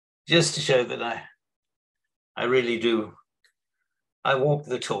just to show that I really do, I walk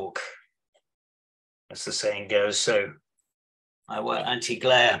the talk, as the saying goes. So I wear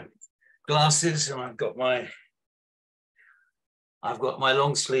anti-glare glasses, and I've got my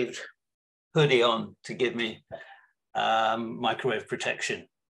long-sleeved hoodie on to give me microwave protection,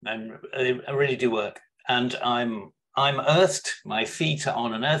 and I really do work. And I'm earthed. My feet are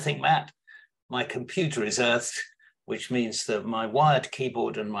on an earthing mat. My computer is earthed, which means that my wired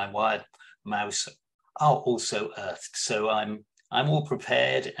keyboard and my wired mouse are also earthed. So I'm all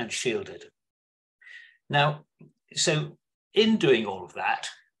prepared and shielded. Now, so in doing all of that,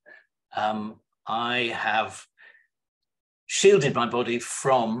 I have shielded my body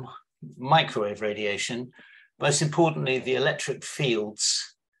from microwave radiation, most importantly, the electric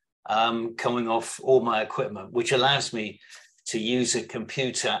fields coming off all my equipment, which allows me to use a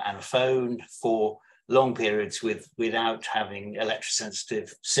computer and a phone for long periods without having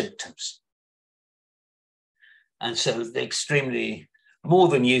electrosensitive symptoms. And so they're extremely more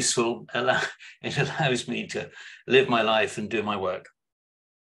than useful. It allows me to live my life and do my work.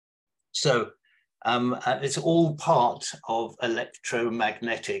 So it's all part of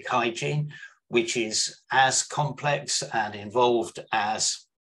electromagnetic hygiene, which is as complex and involved as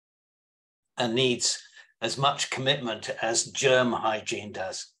and needs as much commitment as germ hygiene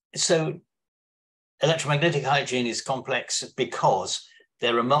does. So electromagnetic hygiene is complex because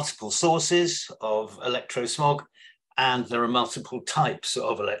there are multiple sources of electrosmog and there are multiple types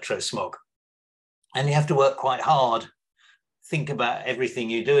of electrosmog. And you have to work quite hard, think about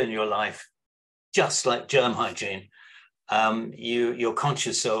everything you do in your life, just like germ hygiene. You're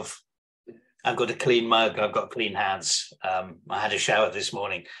conscious of, I've got a clean mug, I've got clean hands. I had a shower this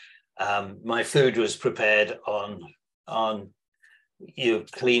morning. My food was prepared on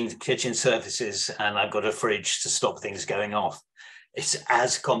clean kitchen surfaces, and I've got a fridge to stop things going off. It's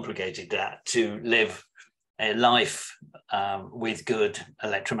as complicated to live a life with good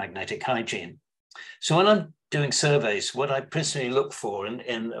electromagnetic hygiene. So when I'm doing surveys, what I principally look for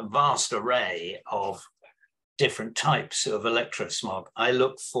in a vast array of different types of electrosmog, I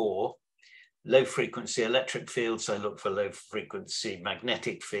look for low frequency electric fields, I look for low frequency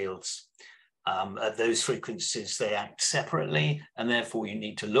magnetic fields. At those frequencies, they act separately, and therefore you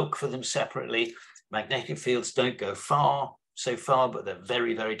need to look for them separately. Magnetic fields don't go so far, but they're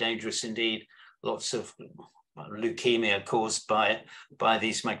very, very dangerous indeed. Lots of leukemia caused by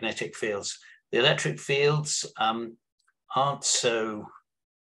these magnetic fields. The electric fields aren't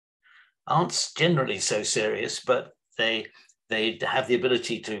generally so serious, but they have the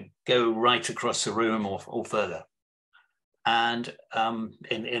ability to go right across the room or further, and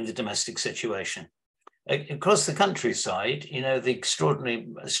in the domestic situation. Across the countryside, the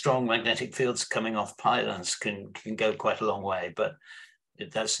extraordinarily strong magnetic fields coming off pylons can go quite a long way, but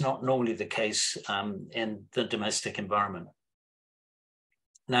that's not normally the case in the domestic environment.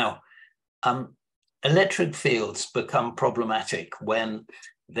 Now, electric fields become problematic when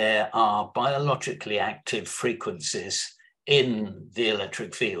there are biologically active frequencies in the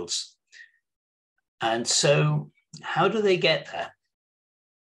electric fields. And so how do they get there?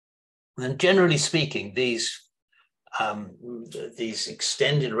 And generally speaking, these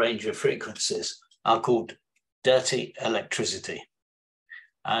extended range of frequencies are called dirty electricity.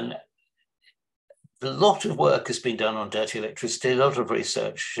 And a lot of work has been done on dirty electricity. A lot of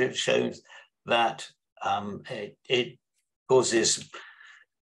research shows that it causes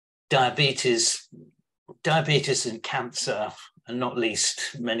diabetes and cancer, and not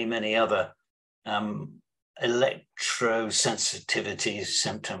least many, many other electrosensitivity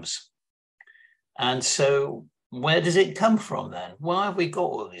symptoms. And so where does it come from then? Why have we got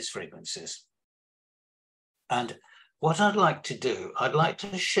all these frequencies? And what I'd like to do, I'd like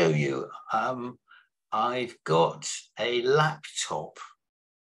to show you, I've got a laptop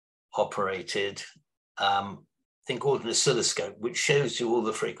operated thing called an oscilloscope, which shows you all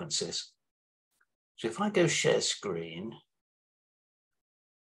the frequencies. So if I go share screen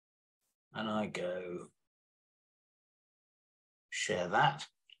and I go share that,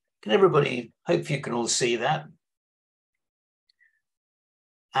 can everybody, hope you can all see that.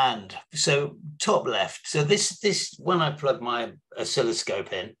 And so top left, so this when I plug my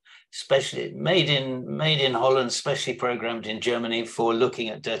oscilloscope in, especially made in Holland, specially programmed in Germany for looking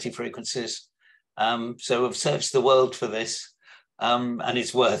at dirty frequencies. So I've searched the world for this, and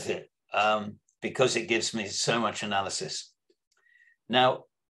it's worth it because it gives me so much analysis. Now,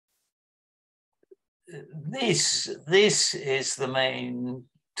 this is the main,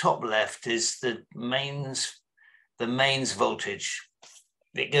 top left is the mains voltage.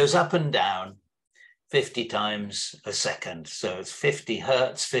 It goes up and down 50 times a second. So it's 50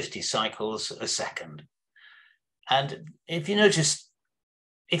 hertz, 50 cycles a second. And if you notice,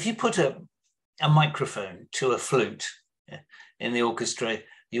 if you put a microphone to a flute in the orchestra,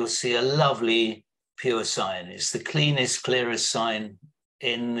 you'll see a lovely pure sine. It's the cleanest, clearest sine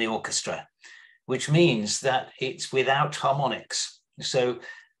in the orchestra, which means that it's without harmonics. So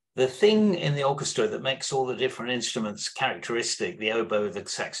the thing in the orchestra that makes all the different instruments characteristic, the oboe, the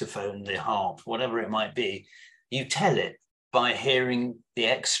saxophone, the harp, whatever it might be, you tell it by hearing the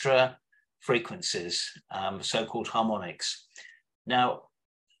extra frequencies, so-called harmonics. Now,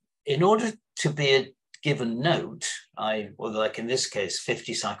 in order to be a given note, well, like in this case,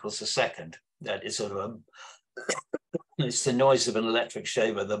 50 cycles a second, that is sort of it's the noise of an electric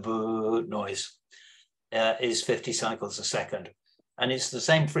shaver, the boo noise is 50 cycles a second. And it's the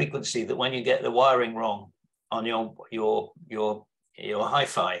same frequency that when you get the wiring wrong on your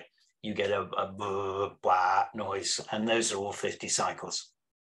hi-fi, you get a boo, blah noise, and those are all 50 cycles.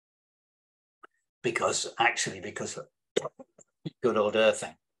 Because of good old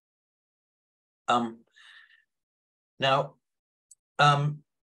earthing. Now,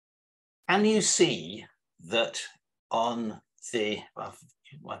 can you see that on the,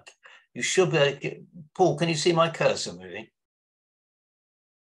 you should be, Paul, can you see my cursor moving?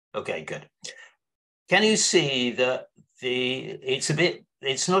 Okay, good. Can you see that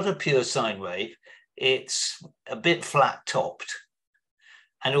it's not a pure sine wave, it's a bit flat topped.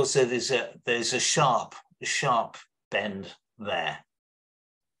 And also there's a sharp bend there.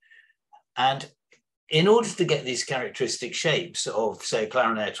 And in order to get these characteristic shapes of, say,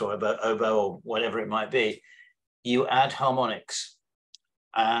 clarinet or oboe or whatever it might be, you add harmonics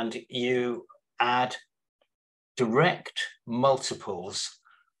and you add direct multiples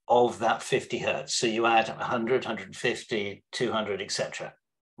of that 50 hertz. So you add 100, 150, 200, etc.,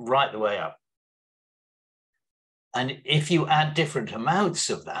 right the way up. And if you add different amounts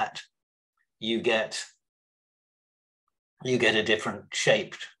of that, you get a different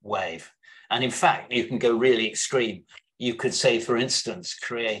shaped wave. And in fact, you can go really extreme. You could say, for instance,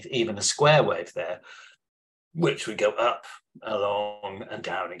 create even a square wave there, which would go up, along, and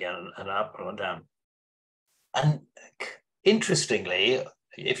down again, and up and down. And interestingly,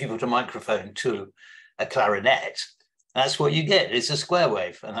 if you put a microphone to a clarinet, that's what you get. It's a square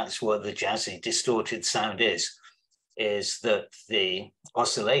wave. And that's what the jazzy distorted sound is that the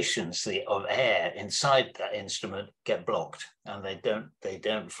oscillations of air inside that instrument get blocked, and they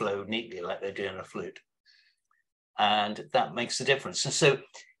don't flow neatly like they do in a flute. And that makes a difference. And so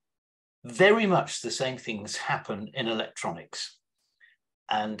very much the same things happen in electronics.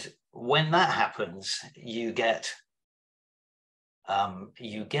 And when that happens, you get,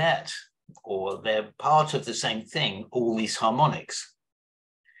 or they're part of the same thing, all these harmonics.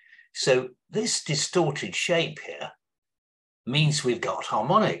 So this distorted shape here means we've got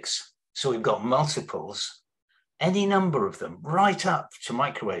harmonics. So we've got multiples, any number of them, right up to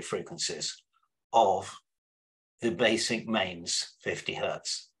microwave frequencies of the basic mains 50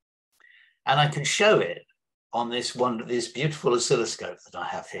 hertz. And I can show it on this beautiful oscilloscope that I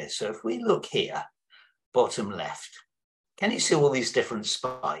have here. So if we look here, bottom left, can you see all these different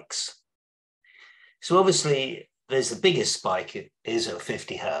spikes? So obviously there's the biggest spike is at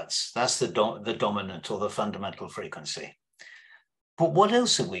 50 hertz. That's the dominant or the fundamental frequency. But what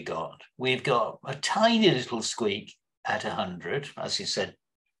else have we got? We've got a tiny little squeak at 100, as you said,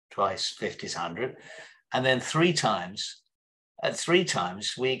 twice 50 is 100. And then at three times,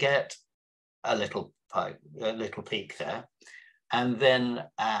 we get a little peak there. And then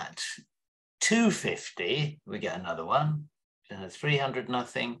at 250, we get another one. Then at 300,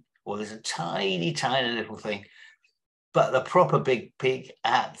 nothing. Or there's a tiny, tiny little thing. But the proper big peak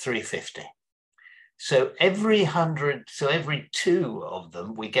at 350. So every 100, so every two of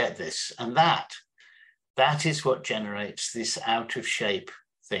them, we get this. And that is what generates this out of shape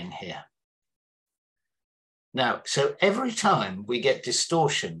thing here. Now, so every time we get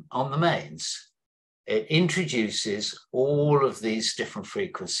distortion on the mains, it introduces all of these different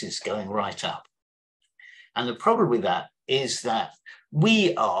frequencies going right up. And the problem with that is that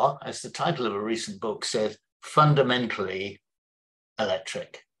we are, as the title of a recent book said, fundamentally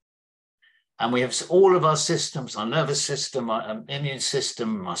electric. And we have all of our systems, our nervous system, our immune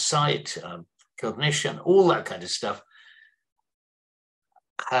system, our sight, cognition, all that kind of stuff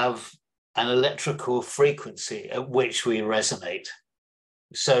have an electrical frequency at which we resonate.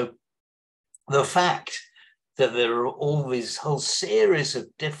 So the fact that there are all these whole series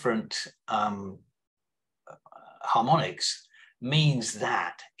of different harmonics means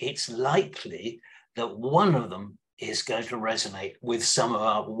that it's likely that one of them is going to resonate with some of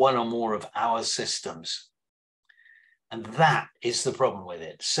our one or more of our systems. And that is the problem with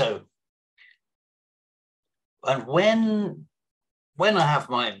it. So, and when I have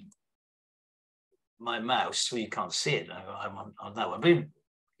my mouse, well, you can't see it, I'm on that one, but if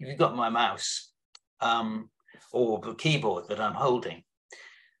you've got my mouse or the keyboard that I'm holding,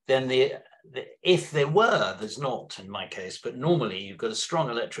 then if there's not in my case, but normally you've got a strong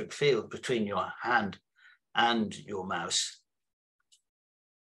electric field between your hand and your mouse.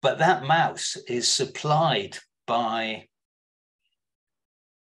 But that mouse is supplied by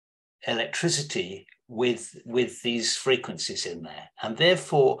electricity with these frequencies in there. And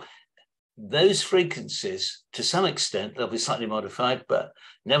therefore, those frequencies, to some extent, they'll be slightly modified, but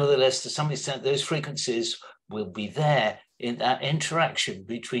nevertheless, to some extent, those frequencies will be there in that interaction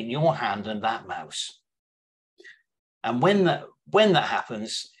between your hand and that mouse. And when that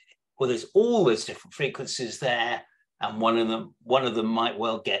happens, well, there's all those different frequencies there, and one of them might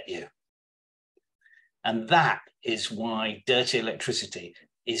well get you. And that is why dirty electricity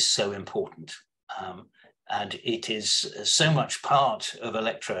is so important. And it is so much part of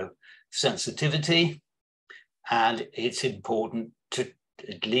electrosensitivity, and it's important to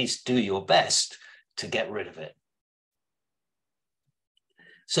at least do your best to get rid of it.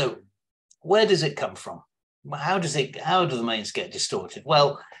 So where does it come from? How do the mains get distorted?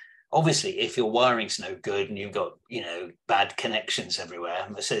 Well, obviously, if your wiring's no good and you've got, bad connections everywhere,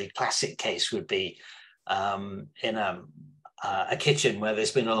 so the classic case would be in a kitchen where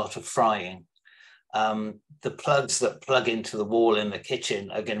there's been a lot of frying. The plugs that plug into the wall in the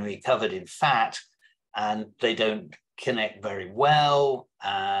kitchen are going to be covered in fat, and they don't connect very well,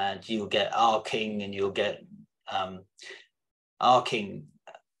 and you'll get arcing, and you'll get arcing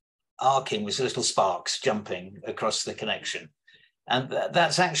with little sparks jumping across the connection. And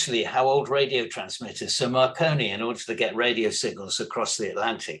that's actually how old radio transmitters, so Marconi, in order to get radio signals across the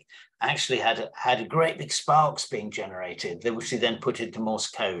Atlantic, actually had great big sparks being generated, which he then put into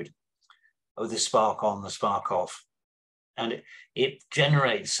Morse code, of the spark on, the spark off. And it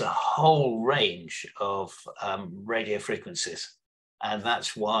generates a whole range of radio frequencies. And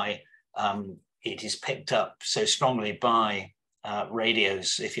that's why it is picked up so strongly by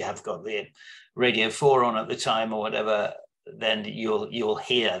radios. If you have got the Radio 4 on at the time or whatever, then you'll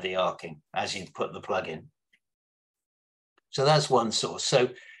hear the arcing as you put the plug in. So that's one source. So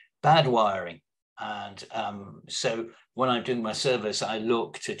bad wiring. And so when I'm doing my service, I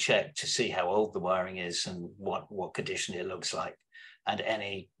look to check to see how old the wiring is and what condition it looks like, and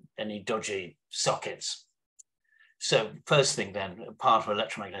any dodgy sockets. So first thing then, part of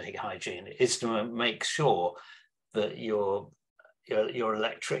electromagnetic hygiene is to make sure that your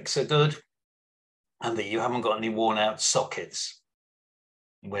electrics are good and that you haven't got any worn out sockets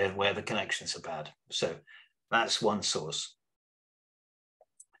where the connections are bad. So that's one source.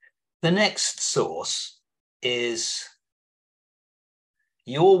 The next source is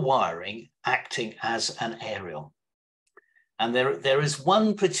your wiring acting as an aerial. And there is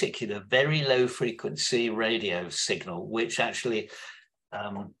one particular very low frequency radio signal which actually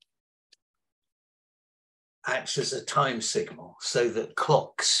acts as a time signal so that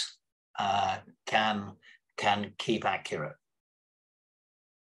clocks can keep accurate.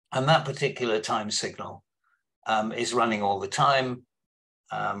 And that particular time signal is running all the time.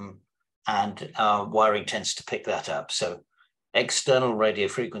 And our wiring tends to pick that up. So external radio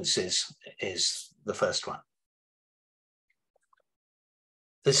frequencies is the first one.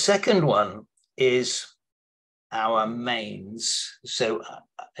 The second one is our mains. So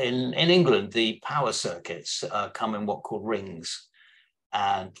in England, the power circuits come in what called rings.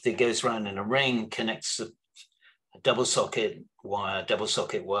 And it goes around in a ring, connects a double socket wire, double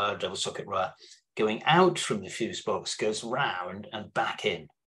socket wire, double socket wire, going out from the fuse box, goes round and back in.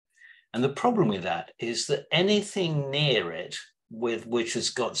 And the problem with that is that anything near it which has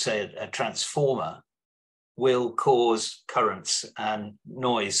got, say, a transformer will cause currents and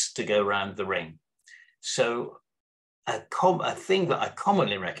noise to go around the ring. So a thing that I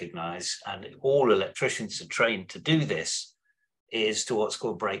commonly recognize, and all electricians are trained to do this, is to what's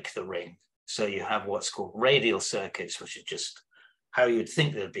called break the ring. So you have what's called radial circuits, which are just how you'd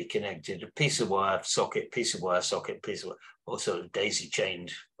think they'd be connected: a piece of wire, socket, piece of wire, socket, piece of wire, all sort of daisy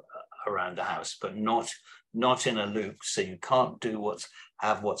chained around the house, but not in a loop. So you can't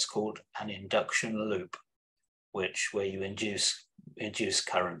have what's called an induction loop, where you induce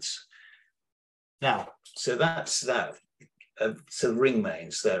currents. Now, so that's that. So ring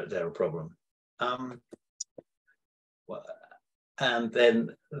mains, they're a problem. And then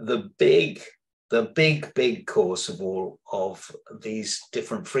the big cause of all of these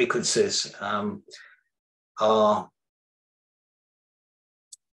different frequencies are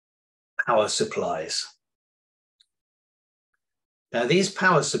power supplies. Now, these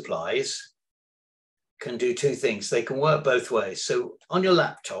power supplies can do two things. They can work both ways. So on your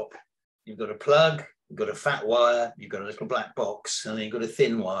laptop, you've got a plug, you've got a fat wire, you've got a little black box, and then you've got a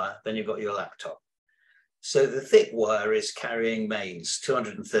thin wire, then you've got your laptop. So the thick wire is carrying mains,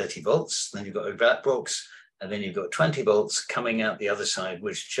 230 volts, then you've got a black box, and then you've got 20 volts coming out the other side,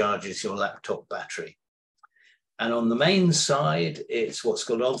 which charges your laptop battery. And on the main side, it's what's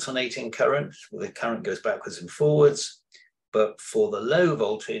called alternating current, where the current goes backwards and forwards. But for the low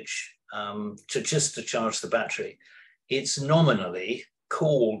voltage, to charge the battery, it's nominally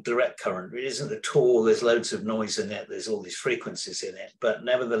called direct current. It isn't at all. There's loads of noise in it. There's all these frequencies in it, but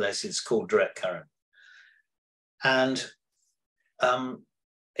nevertheless, it's called direct current. And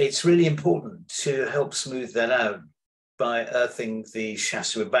it's really important to help smooth that out by earthing the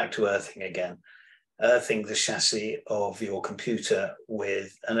chassis. We're back to earthing again. Earthing the chassis of your computer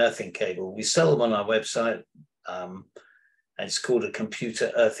with an earthing cable. We sell them on our website. And it's called a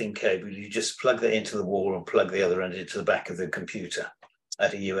computer earthing cable. You just plug that into the wall and plug the other end into the back of the computer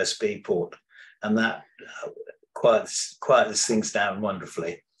at a USB port. And that quiets things down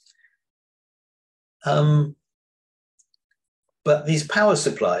wonderfully. But these power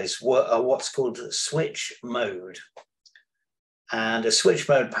supplies are what's called switch mode. And a switch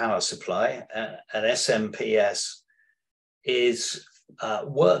mode power supply, an SMPS, is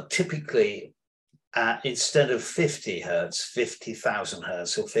work typically at, instead of 50 hertz, 50,000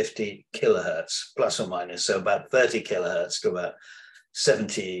 hertz or 50 kilohertz, plus or minus, so about 30 kilohertz to about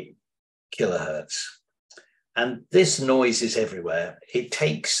 70 kilohertz. And this noise is everywhere. It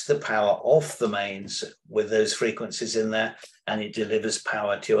takes the power off the mains with those frequencies in there, and it delivers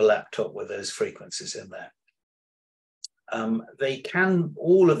power to your laptop with those frequencies in there.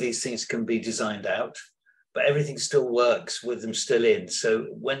 All of these things can be designed out, but everything still works with them still in. So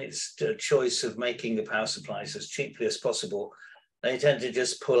when it's a choice of making the power supplies as cheaply as possible, they tend to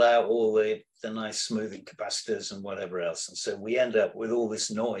just pull out all the nice smoothing capacitors and whatever else. And so we end up with all this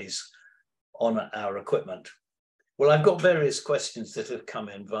noise on our equipment. Well, I've got various questions that have come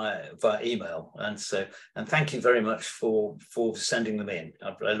in via email. And thank you very much for sending them in.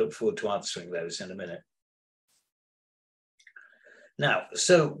 I look forward to answering those in a minute. Now,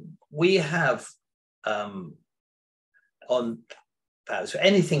 so we have on power, so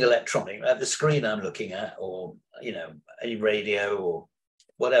anything electronic, at the screen I'm looking at, or any radio or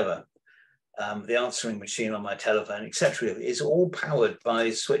whatever, the answering machine on my telephone, etc., is all powered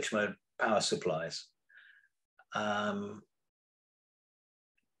by switch mode power supplies. Oh,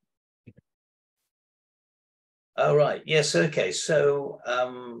 right. Yes. Okay. So,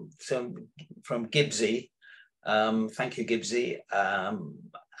 from Gibbsy, thank you, Gibbsy.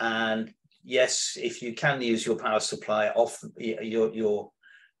 And yes, if you can use your power supply off your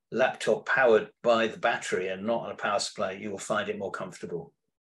laptop powered by the battery and not on a power supply, you will find it more comfortable.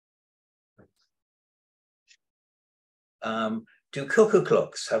 Do cooker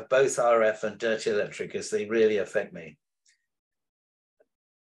clocks have both RF and dirty electric, as they really affect me?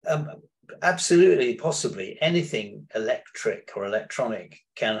 Absolutely, possibly. Anything electric or electronic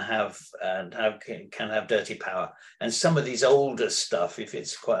can have dirty power. And some of these older stuff, if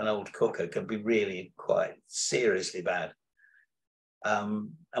it's quite an old cooker, can be really quite seriously bad.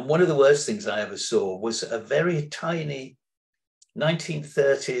 And one of the worst things I ever saw was a very tiny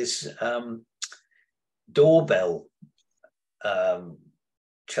 1930s doorbell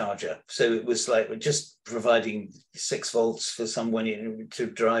charger. So it was like just providing 6 volts for someone to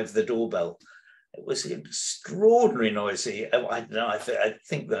drive the doorbell. It was extraordinarily noisy. I don't know, I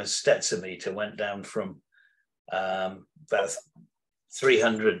think the Stetson meter went down from about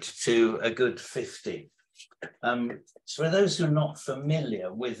 300 to a good 50. So for those who are not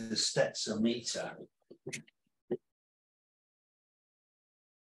familiar with the Stetson meter,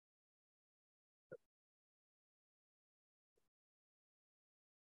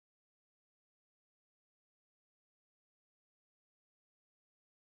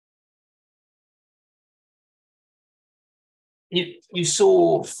 you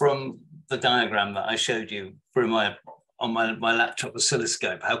saw from the diagram that I showed you through on my laptop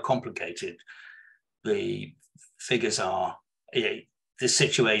oscilloscope how complicated the figures are. The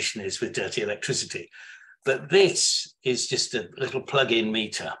situation is with dirty electricity. But this is just a little plug-in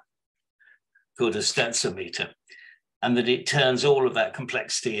meter called a Stetson meter, and that it turns all of that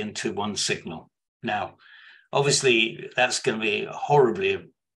complexity into one signal. Now, obviously, that's going to be horribly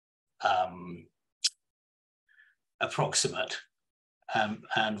approximate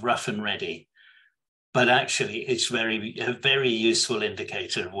and rough and ready, but actually it's a very useful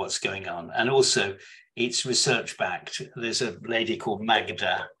indicator of what's going on. And also it's research backed. There's a lady called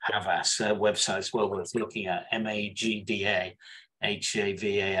Magda Havas. Her website's well worth looking at. Magda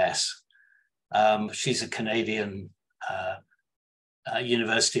Havas. She's a Canadian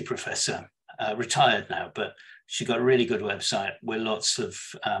university professor, retired now, but she got a really good website with lots of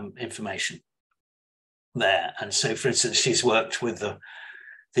information there. And so, for instance, she's worked with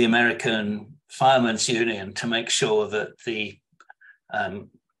the American Firemen's Union to make sure that the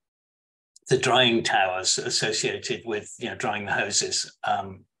drying towers associated with, drying the hoses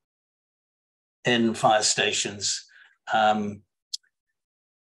in fire stations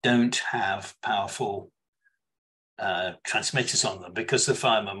don't have powerful transmitters on them, because the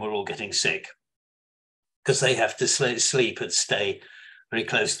firemen were all getting sick, because they have to sleep and stay very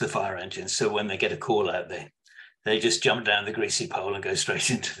close to the fire engine. So when they get a call out, they just jump down the greasy pole and go straight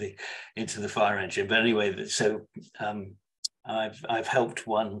into the fire engine. But anyway, so I've helped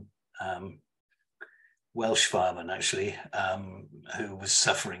one Welsh fireman actually, who was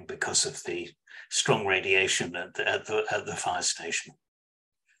suffering because of the strong radiation at the fire station,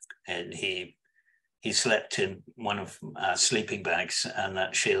 and he slept in one of our sleeping bags, and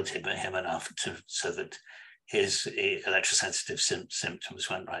that shielded him enough so that his electrosensitive symptoms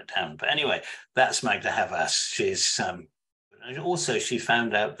went right down. But anyway, that's Magda Havas. She's also, she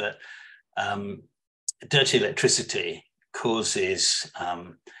found out that dirty electricity causes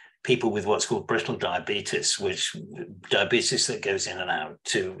people with what's called brittle diabetes, which diabetes that goes in and out,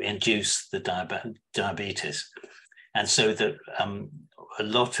 to induce the diabetes. And so that a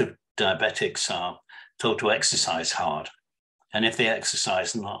lot of diabetics are told to exercise hard. And if they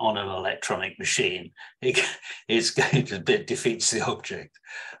exercise on an electronic machine, it defeats the object,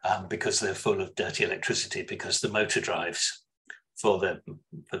 because they're full of dirty electricity, because the motor drives for the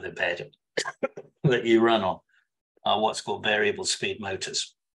bed that you run on are what's called variable speed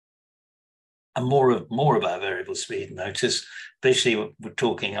motors. And more about variable speed motors, basically we're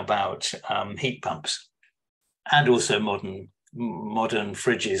talking about heat pumps, and also modern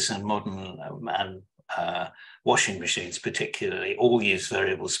fridges and modern washing machines particularly, all use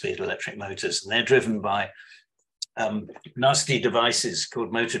variable speed electric motors, and they're driven by nasty devices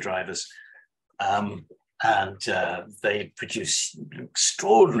called motor drivers, and they produce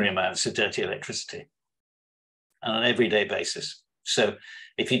extraordinary amounts of dirty electricity on an everyday basis. So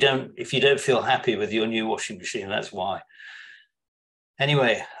if you don't feel happy with your new washing machine, that's why.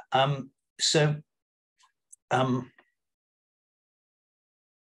 Anyway, so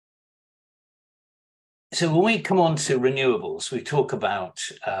when we come on to renewables, we're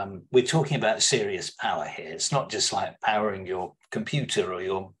talking about serious power here. It's not just like powering your computer or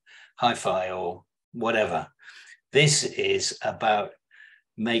your hi-fi or whatever. This is about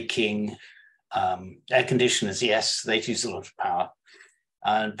making air conditioners. Yes, they use a lot of power,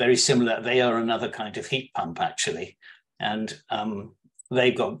 and very similar. They are another kind of heat pump actually, and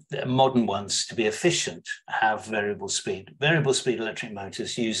they've got modern ones to be efficient, have variable speed. Variable speed electric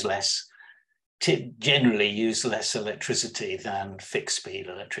motors generally use less electricity than fixed speed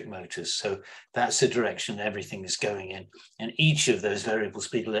electric motors. So that's the direction everything is going in. And each of those variable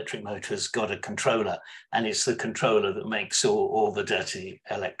speed electric motors got a controller, and it's the controller that makes all the dirty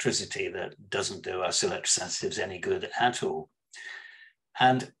electricity that doesn't do us electrosensitives any good at all.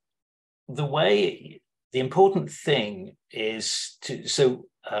 And the important thing is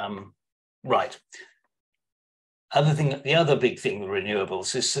right. The other big thing with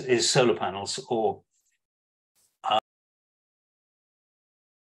renewables is solar panels, or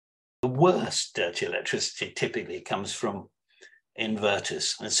the worst dirty electricity typically comes from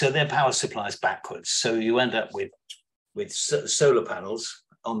inverters, and so their power supply is backwards. So you end up with solar panels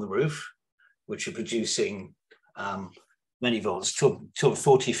on the roof, which are producing many volts, to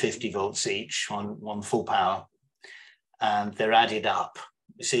 40, 50 volts each on full power, and they're added up.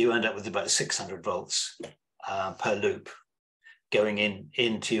 So you end up with about 600 volts per loop going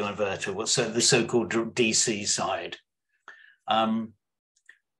into your inverter, so the so-called DC side. And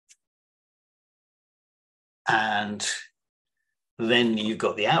then you've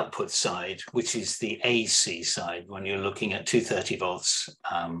got the output side, which is the AC side, when you're looking at 230 volts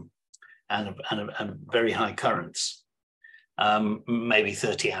and very high currents, maybe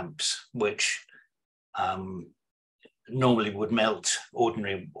 30 amps, which normally would melt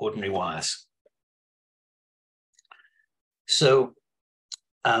ordinary wires. So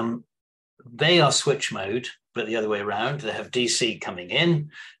they are switch mode, but the other way around. They have DC coming in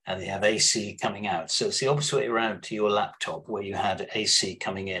and they have AC coming out. So it's the opposite way around to your laptop, where you had AC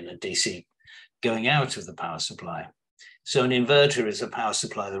coming in and DC going out of the power supply. So an inverter is a power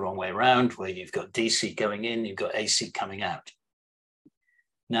supply the wrong way around, where you've got DC going in, you've got AC coming out.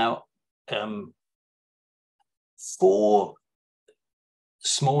 Now, For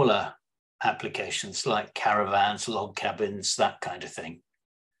smaller applications like caravans, log cabins, that kind of thing.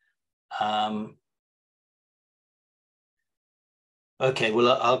 Okay,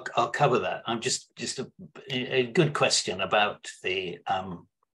 well, I'll cover that. I'm just a good question about the.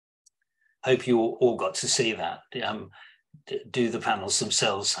 Hope you all got to see that. Do the panels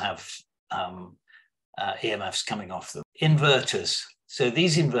themselves have EMFs coming off them? Inverters. So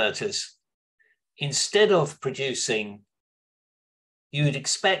these inverters, instead of producing, you'd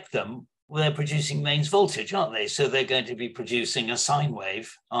expect them, well, they're producing mains voltage, aren't they? So they're going to be producing a sine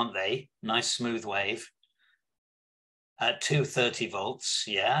wave, aren't they? Nice smooth wave at 230 volts,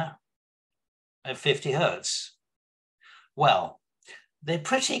 yeah, at 50 hertz. Well, they're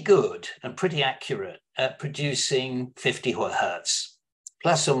pretty good and pretty accurate at producing 50 hertz,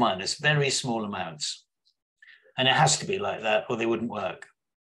 plus or minus, very small amounts. And it has to be like that or they wouldn't work.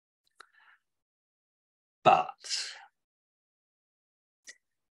 But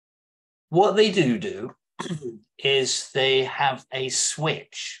what they do is they have a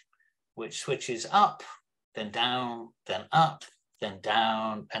switch, which switches up, then down, then up, then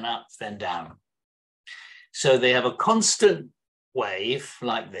down, and up, then down. So they have a constant wave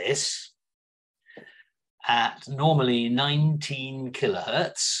like this at normally 19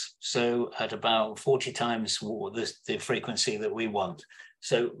 kilohertz, so at about 40 times more the frequency that we want.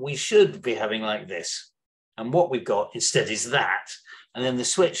 So we should be having like this. And what we've got instead is that. And then the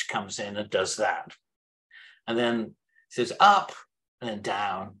switch comes in and does that. And then it says up, and then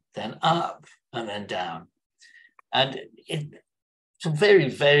down, then up, and then down. And it's a very,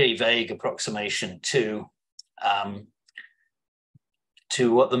 very vague approximation to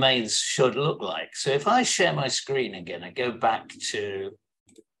what the mains should look like. So if I share my screen again and go back to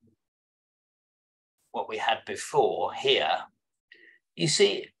what we had before here, you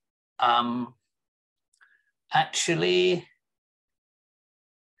see, actually,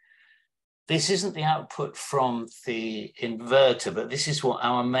 this isn't the output from the inverter, but this is what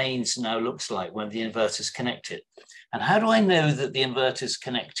our mains now looks like when the inverter's connected. And how do I know that the inverter's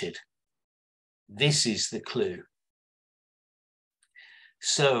connected? This is the clue.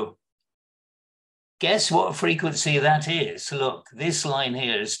 So guess what frequency that is? Look, this line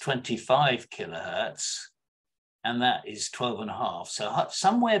here is 25 kilohertz, and that is 12.5. So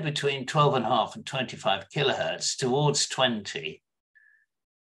somewhere between 12.5 and 25 kilohertz towards 20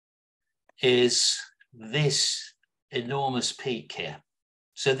 is this enormous peak here.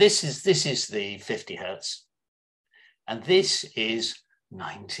 So this is the 50 hertz, and this is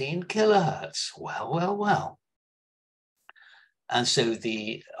 19 kilohertz. Well, well, well. And so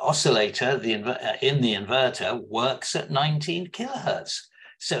the oscillator in the inverter works at 19 kilohertz.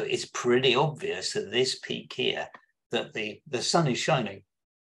 So it's pretty obvious that this peak here, that the sun is shining.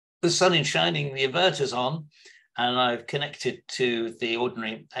 The sun is shining, the inverter's on, and I've connected to the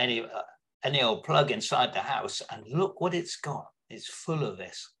ordinary, any old plug inside the house, and look what it's got. It's full of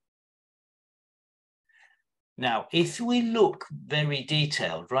this. Now, if we look very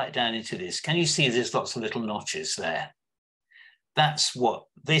detailed right down into this, can you see there's lots of little notches there? That's what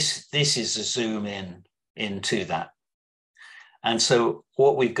this is a zoom in into that. And so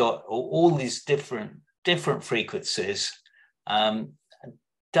what we've got, all these different frequencies,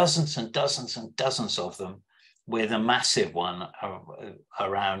 dozens and dozens and dozens of them, with a massive one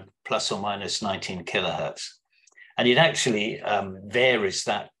around plus or minus 19 kilohertz. And it actually varies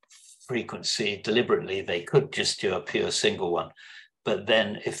that frequency deliberately. They could just do a pure single one. But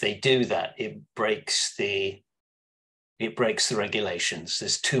then if they do that, it breaks the regulations.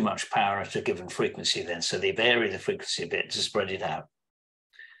 There's too much power at a given frequency then. So they vary the frequency a bit to spread it out.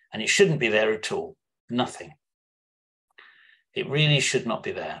 And it shouldn't be there at all. Nothing. It really should not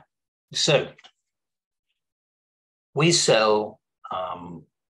be there. So we sell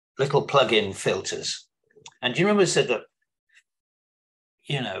little plug-in filters. And do you remember I said that,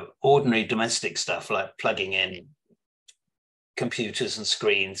 you know, ordinary domestic stuff like plugging in computers and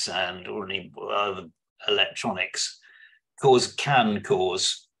screens and ordinary other electronics can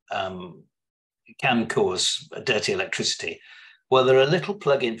cause dirty electricity. Well, there are little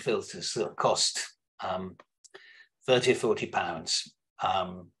plug-in filters that cost 30 or 40 pounds,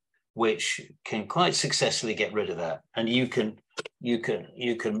 which can quite successfully get rid of that. And you can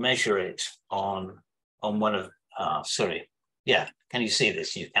measure it on one of yeah. Can you see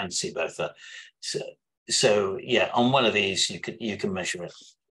this? You can see both. So yeah, on one of these you can measure it.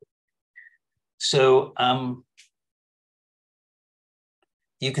 So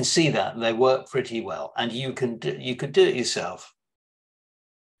you can see that they work pretty well, and you could do it yourself.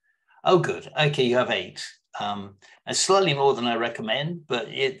 Oh, good. Okay, you have 8. And slightly more than I recommend, but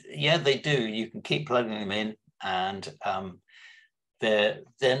yeah, they do. You can keep plugging them in. and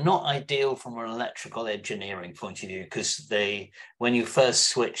they're not ideal from an electrical engineering point of view, because when you first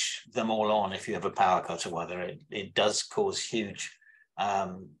switch them all on, if you have a power cut or whether it does cause huge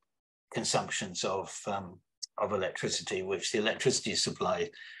consumptions of electricity, which the electricity supply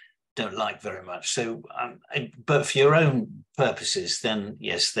don't like very much. So, but for your own purposes, then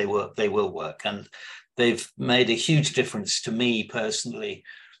yes, they will work, and they've made a huge difference to me personally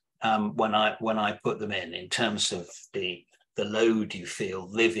when I put them in terms of the load you feel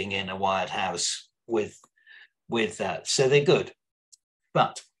living in a wired house with that. So they're good.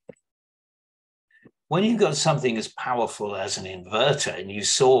 But when you've got something as powerful as an inverter, and you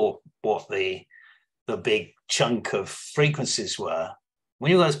saw what the big chunk of frequencies were, when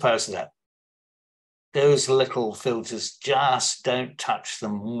you've got as power as that, those little filters just don't touch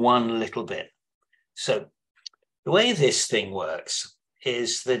them one little bit. So the way this thing works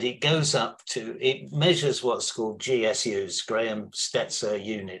is that it measures what's called GSUs, Graham-Stetzer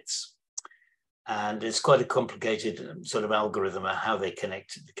units. And it's quite a complicated sort of algorithm of how they calculate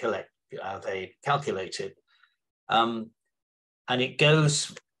it. And it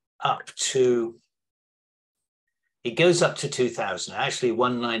goes up to 2000, actually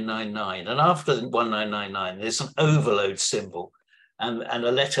 1999. And after 1999, there's an overload symbol, and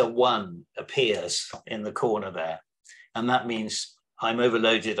a letter 1 appears in the corner there. And that means I'm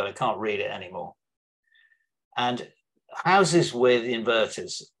overloaded, I can't read it anymore. And houses with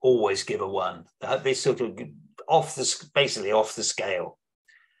inverters always give a 1. They sort of basically off the scale.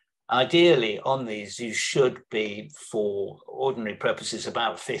 Ideally, on these, you should be, for ordinary purposes,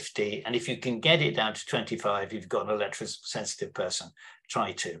 about 50. And if you can get it down to 25, you've got an electrosensitive person.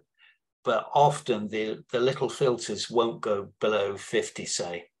 Try to. But often the little filters won't go below 50,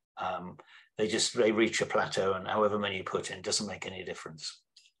 say. They reach a plateau, and however many you put in doesn't make any difference.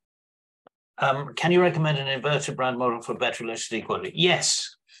 Can you recommend an inverter brand model for better electricity quality?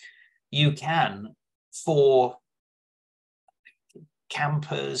 Yes, you can. For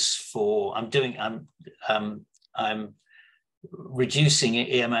campers, I'm reducing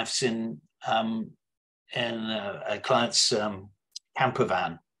EMFs in a client's camper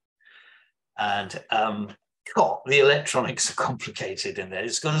van, and the electronics are complicated in there.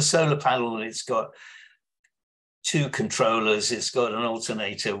 It's got a solar panel, and it's got 2 controllers. It's got an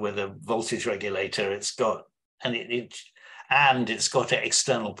alternator with a voltage regulator. It's got it's got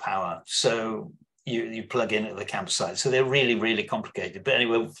external power. So you plug in at the campsite. So they're really, really complicated. But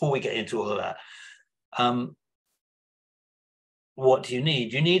anyway, before we get into all of that, what do you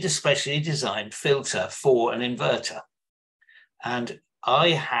need? You need a specially designed filter for an inverter. And I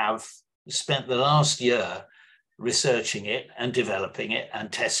have spent the last year researching it and developing it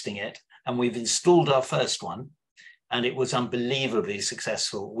and testing it. And we've installed our first one, and it was unbelievably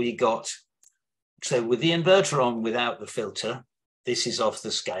successful. So with the inverter on without the filter, this is off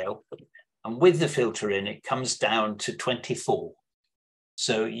the scale. And with the filter in, it comes down to 24.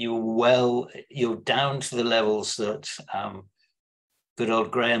 So you're down to the levels that good old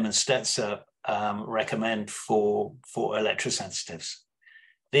Graham and Stetzer recommend for electrosensitives.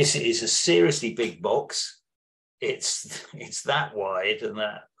 This is a seriously big box. It's that wide and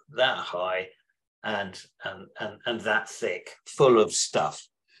that high and that thick, full of stuff.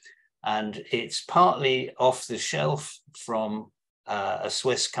 And it's partly off the shelf from a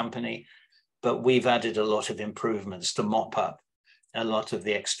Swiss company, but we've added a lot of improvements to mop up a lot of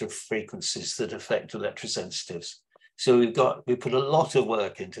the extra frequencies that affect electrosensitives. So we put a lot of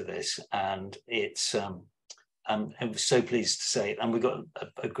work into this, and it's I'm so pleased to say it. And we've got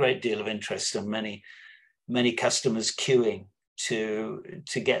a great deal of interest and many customers queuing to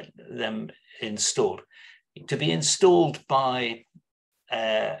get them installed. To be installed by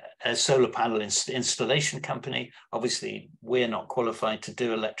a solar panel installation company, obviously we're not qualified to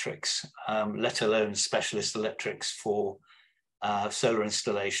do electrics, let alone specialist electrics for solar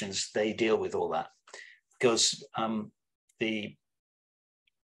installations. They deal with all that because there's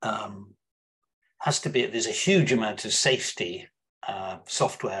a huge amount of safety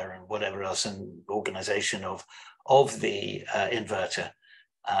software and whatever else and organization of the inverter,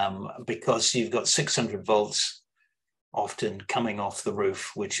 because you've got 600 volts often coming off the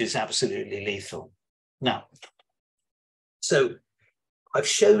roof, which is absolutely lethal. Now, so I've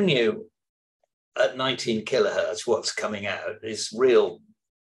shown you at 19 kilohertz what's coming out is real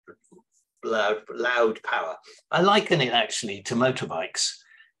loud power. I liken it actually to motorbikes.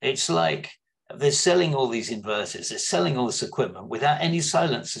 It's like they're selling all these inverters, they're selling all this equipment without any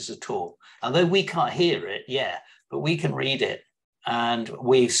silencers at all. Although we can't hear it, yeah, but we can read it. And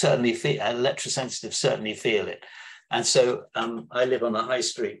we certainly feel, electrosensitives certainly feel it. And so I live on a high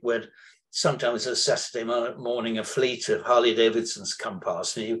street where sometimes a Saturday morning, a fleet of Harley Davidsons come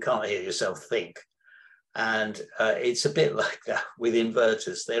past and you can't hear yourself think. And it's a bit like that with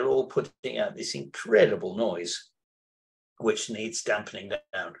inverters. They're all putting out this incredible noise, which needs dampening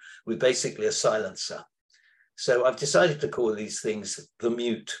down with basically a silencer. So I've decided to call these things the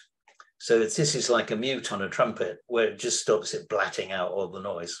mute. So this is like a mute on a trumpet, where it just stops it blatting out all the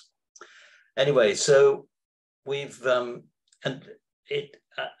noise. Anyway, so we've, and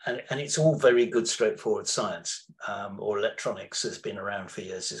it's all very good, straightforward science, or electronics has been around for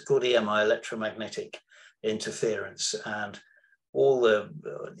years. It's called EMI, electromagnetic interference, and all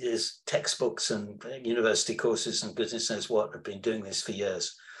there's textbooks and university courses and goodness knows what have been doing this for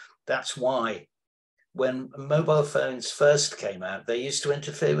years. That's why when mobile phones first came out, they used to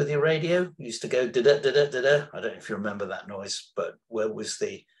interfere with your radio. It used to go da-da-da-da-da-da. I don't know if you remember that noise, but where was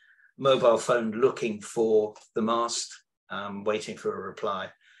the mobile phone looking for the mast, waiting for a reply?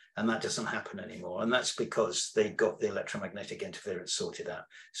 And that doesn't happen anymore. And that's because they got the electromagnetic interference sorted out.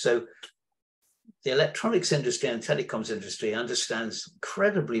 So the electronics industry and telecoms industry understands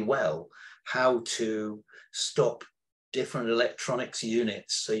incredibly well how to stop different electronics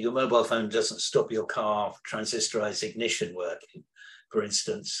units. So your mobile phone doesn't stop your car transistorized ignition working, for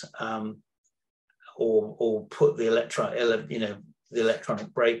instance, or put the electronic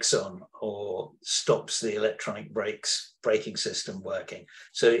brakes on, or stops the electronic braking system working.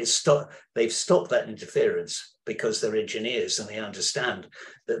 So they've stopped that interference because they're engineers and they understand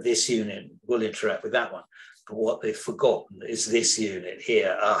that this unit will interact with that one. But what they've forgotten is this unit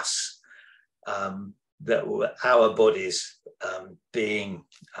here, us, that our bodies being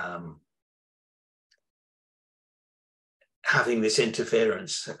having this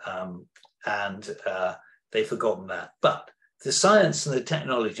interference, and they've forgotten that. But the science and the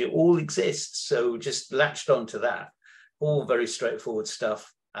technology all exists, so just latched onto that. All very straightforward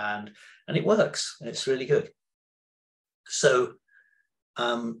stuff, and it works. It's really good. So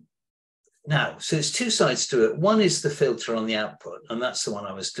now, so there's two sides to it. One is the filter on the output, and that's the one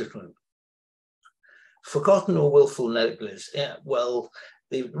I was doing. Forgotten or willful negligence? Yeah, well,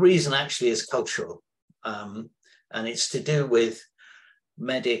 the reason actually is cultural, and it's to do with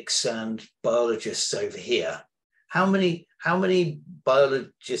medics and biologists over here. How many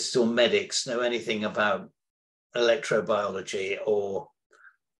biologists or medics know anything about electrobiology or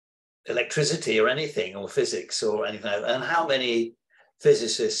electricity or anything, or physics or anything? And how many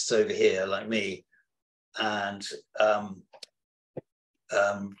physicists over here like me and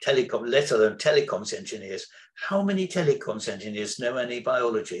let alone telecoms engineers, how many telecoms engineers know any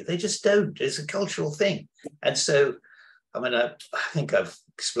biology? They just don't. It's a cultural thing. And so, I mean, I think I've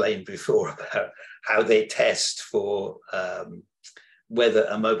explained before about how they test for whether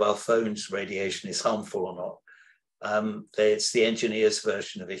a mobile phone's radiation is harmful or not. It's the engineer's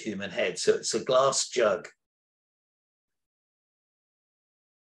version of a human head. So it's a glass jug.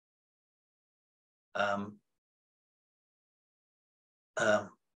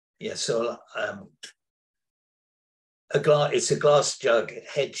 It's a glass jug,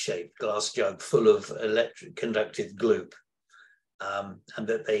 head-shaped glass jug full of electric conductive gloop, and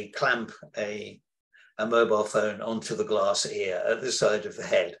that they clamp a mobile phone onto the glass ear at the side of the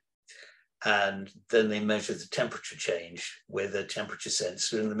head. And then they measure the temperature change with a temperature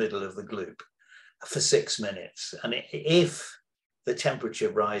sensor in the middle of the gloop for 6 minutes. And if the temperature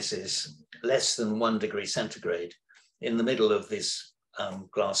rises less than 1 degree centigrade in the middle of this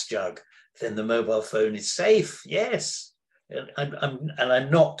glass jug, then the mobile phone is safe. Yes. And I'm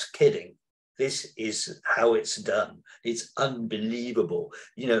not kidding. This is how it's done. It's unbelievable.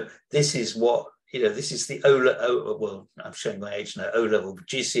 This is what, this is the well, I'm showing my age now, O-level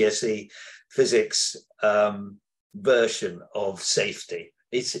GCSE physics version of safety.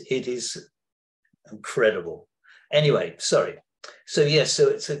 It is incredible. Anyway, sorry. So yes, so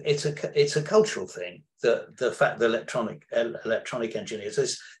it's a cultural thing. The fact that electronic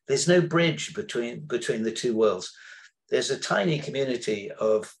engineers, there's no bridge between the two worlds. There's a tiny community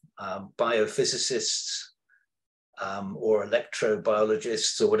of biophysicists or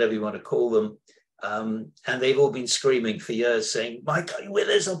electrobiologists or whatever you want to call them, and they've all been screaming for years, saying, "Michael,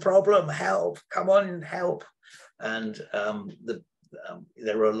 there's a problem! Help! Come on and help!" And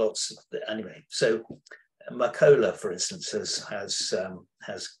there are lots. Anyway, so Makola, for instance,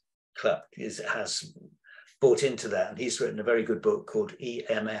 has bought into that, and he's written a very good book called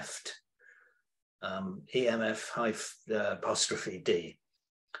EMF'd, EMF''D,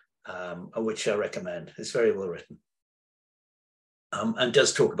 which I recommend. It's very well written, and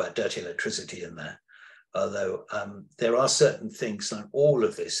does talk about dirty electricity in there. Although there are certain things, like all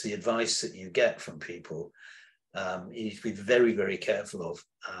of this, the advice that you get from people you need to be very, very careful of,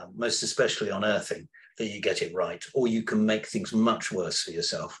 most especially on earthing, that you get it right, or you can make things much worse for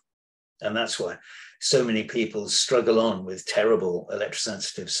yourself. And that's why so many people struggle on with terrible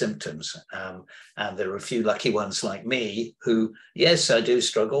electrosensitive symptoms. And there are a few lucky ones like me who, yes, I do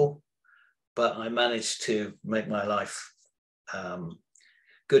struggle, but I managed to make my life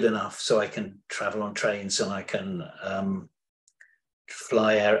good enough so I can travel on trains and I can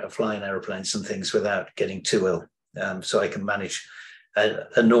fly in airplanes and things without getting too ill. So I can manage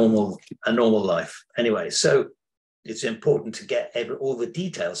a normal life. Anyway, so it's important to get all the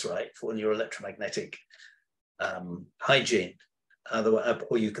details right for your electromagnetic hygiene, otherwise,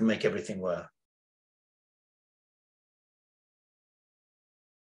 or you can make everything work.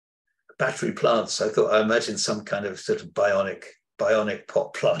 Battery plants, I imagined some kind of sort of bionic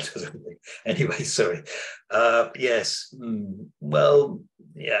pot plant or something. Anyway, sorry. Yes. Well,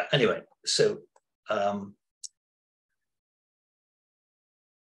 yeah. Anyway, so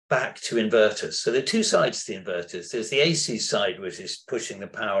back to inverters. So there are two sides to the inverters. There's the AC side, which is pushing the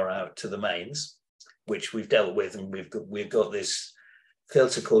power out to the mains, which we've dealt with, and we've got this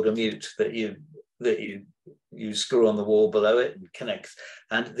filter called a mute that you screw on the wall below it and connect.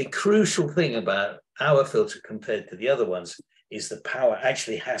 And the crucial thing about our filter compared to the other ones is the power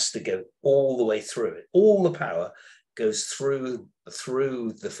actually has to go all the way through it. All the power goes through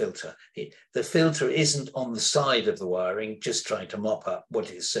the filter. The filter isn't on the side of the wiring, just trying to mop up what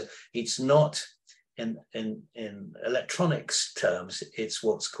it is. So it's not, in electronics terms, it's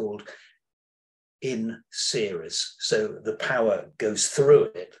what's called in series. So the power goes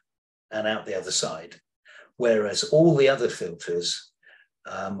through it and out the other side, whereas all the other filters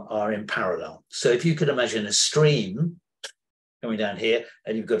are in parallel. So if you could imagine a stream coming down here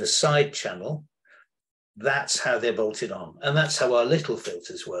and you've got a side channel, that's how they're bolted on. And that's how our little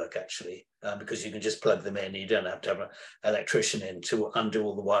filters work, actually, because you can just plug them in. You don't have to have an electrician in to undo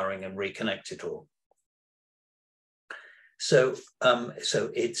all the wiring and reconnect it all. So,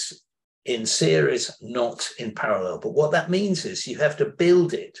 so it's in series, not in parallel. But what that means is you have to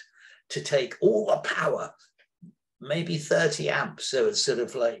build it to take all the power, maybe 30 amps. So it's sort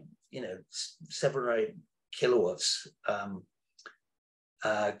of like, 7 or 8 kilowatts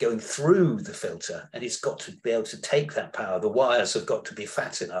going through the filter, and it's got to be able to take that power. The wires have got to be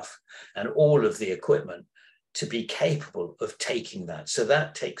fat enough, and all of the equipment to be capable of taking that. So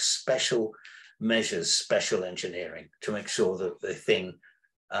that takes special measures, special engineering to make sure that the thing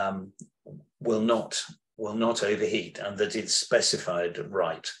will not overheat and that it's specified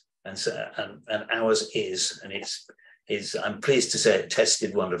right. And so and ours is, and it's I'm pleased to say it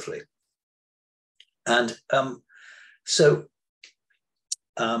tested wonderfully. And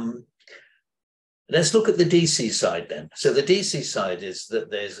let's look at the DC side then. So the DC side is that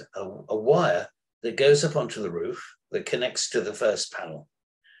there's a wire that goes up onto the roof that connects to the first panel.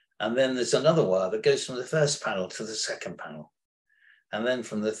 And then there's another wire that goes from the first panel to the second panel. And then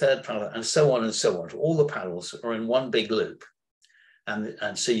from the third panel, and so on and so on. All the panels are in one big loop.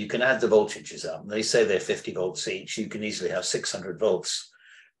 And so you can add the voltages up. They say they're 50 volts each. You can easily have 600 volts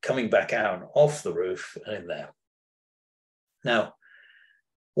coming back out off the roof and in there. Now,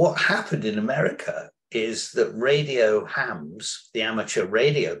 what happened in America is that radio hams, the amateur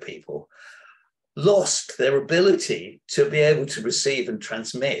radio people, lost their ability to be able to receive and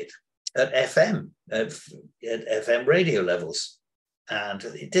transmit at FM radio levels. And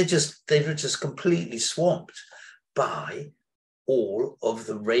they were just completely swamped by all of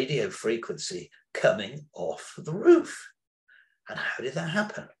the radio frequency coming off the roof. And how did that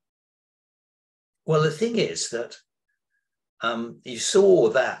happen? Well, the thing is that you saw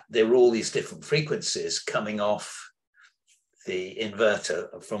that there were all these different frequencies coming off the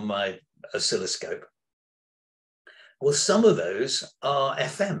inverter from my oscilloscope. Well, some of those are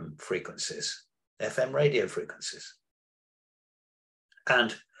FM frequencies, FM radio frequencies.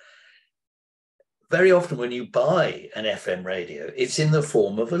 And very often when you buy an FM radio, it's in the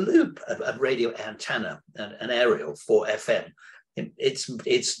form of a loop, a radio antenna, an aerial for FM.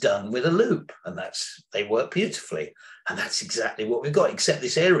 It's done with a loop, and they work beautifully. And that's exactly what we've got, except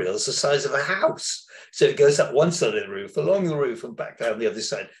this aerial is the size of a house. So it goes up one side of the roof, along the roof, and back down the other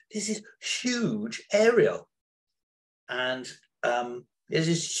side. This is huge aerial. And there's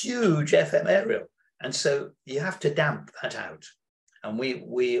this huge FM aerial. And so you have to damp that out. And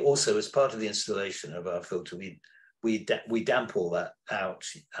we also, as part of the installation of our filter, we damp all that out.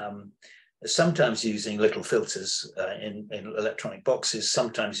 Sometimes using little filters in electronic boxes,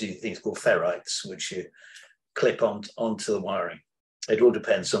 sometimes using things called ferrites, which you clip onto the wiring. It all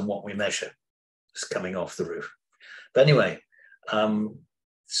depends on what we measure is coming off the roof. But anyway,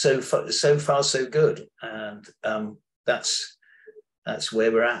 so far so good, and that's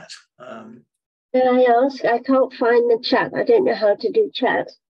where we're at. Can I ask? I can't find the chat. I don't know how to do chat.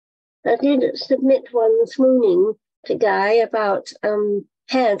 I did submit one this morning to Guy about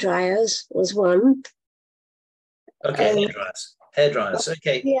hair dryers was one. Okay, hair dryers.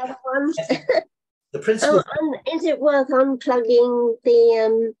 Okay. The other ones. The principle. And is it worth unplugging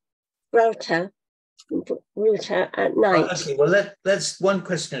the router at night? Okay, well, let's one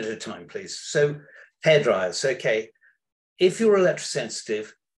question at a time, please. So, hair dryers. Okay, if you're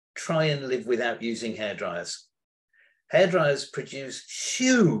electrosensitive, try and live without using hair dryers. Hair dryers produce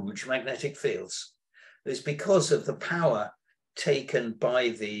huge magnetic fields. It's because of the power taken by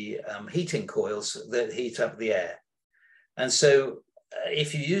the heating coils that heat up the air. And so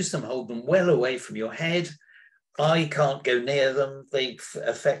if you use them, hold them well away from your head. I can't go near them. They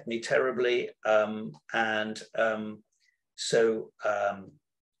affect me terribly.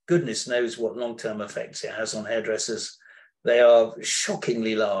 Goodness knows what long-term effects it has on hairdressers. They are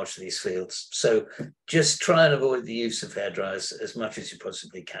shockingly large, these fields. So just try and avoid the use of hairdryers as much as you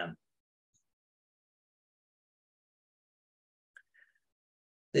possibly can.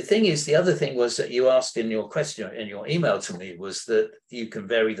 The thing is, the other thing was that you asked in your question, in your email to me, was that you can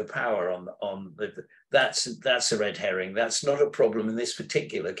vary the power on that's a red herring. That's not a problem in this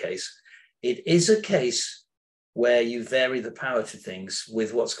particular case. It is a case where you vary the power to things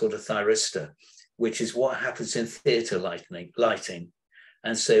with what's called a thyristor, which is what happens in theatre lighting.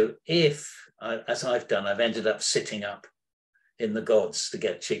 And so if, as I've done, I've ended up sitting up in the gods to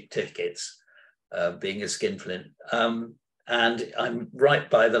get cheap tickets, being a skinflint, and I'm right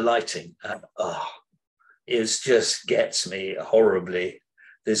by the lighting, and it just gets me horribly.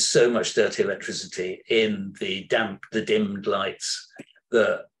 There's so much dirty electricity in the dimmed lights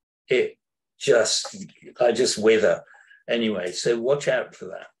that I just wither. Anyway, so watch out for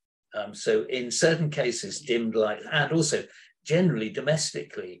that. So in certain cases, dimmed light, and also generally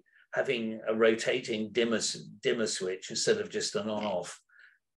domestically, having a rotating dimmer switch instead of just an on-off,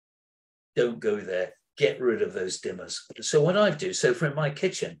 don't go there. Get rid of those dimmers. So what I do, so for in my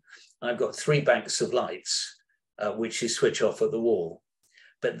kitchen, I've got 3 banks of lights, which you switch off at the wall.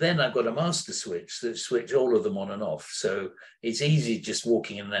 But then I've got a master switch that switch all of them on and off. So it's easy just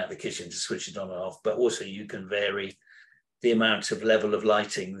walking in and out of the kitchen to switch it on and off, but also you can vary the amount of level of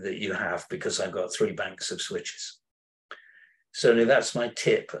lighting that you have because I've got 3 banks of switches. So that's my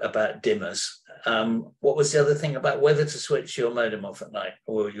tip about dimmers. What was the other thing about whether to switch your modem off at night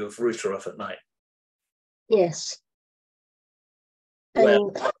or your router off at night? Yes.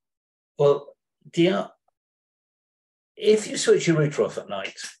 Well, dear, if you switch your router off at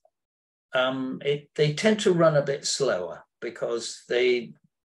night, they tend to run a bit slower because they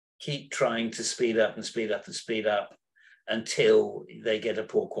keep trying to speed up and speed up and speed up until they get a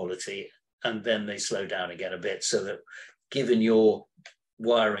poor quality, and then they slow down again a bit, so that given your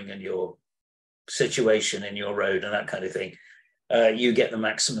wiring and your situation in your road and that kind of thing, you get the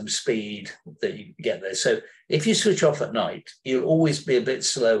maximum speed that you get there. So if you switch off at night, you'll always be a bit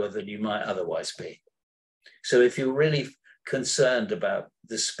slower than you might otherwise be. So if you're really concerned about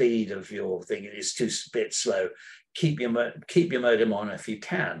the speed of your thing, it's too bit slow, keep your modem on if you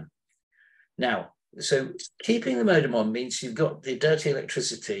can. Now, so keeping the modem on means you've got the dirty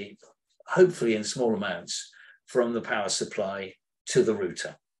electricity, hopefully in small amounts, from the power supply to the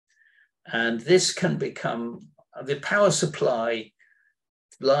router. And this can become, the power supply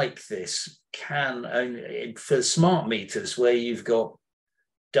like this can only, for smart meters where you've got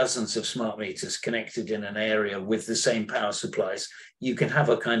dozens of smart meters connected in an area with the same power supplies, you can have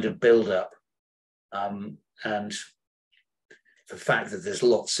a kind of build-up. And the fact that there's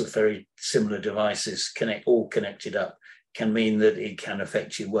lots of very similar devices all connected up can mean that it can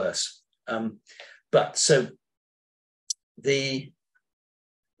affect you worse. But so the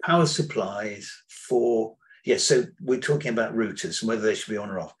power supplies for, yes, so we're talking about routers and whether they should be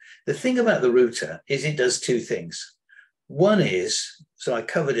on or off. The thing about the router is it does 2 things. One is, so I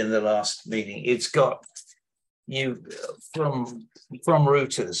covered in the last meeting, it's got you from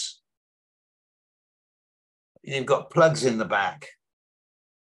routers, you've got plugs in the back,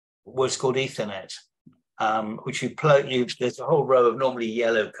 what's called Ethernet, which you plug, there's a whole row of normally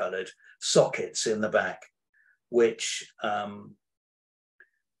yellow colored sockets in the back, which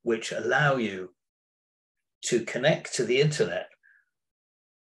allow you to connect to the internet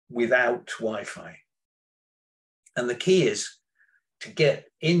without Wi-Fi. And the key is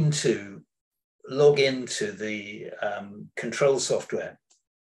to log into the control software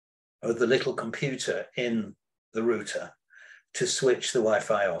or the little computer in the router to switch the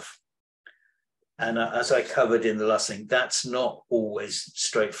Wi-Fi off. And as I covered in the last thing, that's not always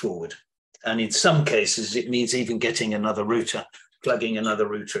straightforward. And in some cases, it means even getting another router, plugging another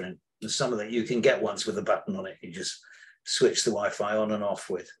router in. And some of that you can get ones with a button on it. You just switch the Wi-Fi on and off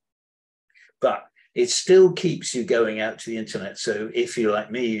with. But it still keeps you going out to the internet. So if you're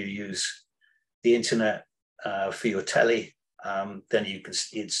like me, you use the internet for your telly, then you can.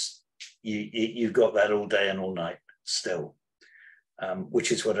 You've got that all day and all night still,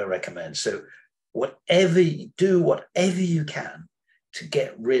 which is what I recommend. So whatever you can to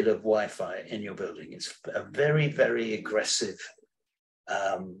get rid of Wi-Fi in your building. It's a very, very aggressive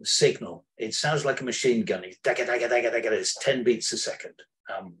signal. It sounds like a machine gun. It's 10 beats a second,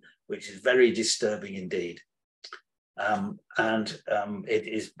 which is very disturbing indeed. It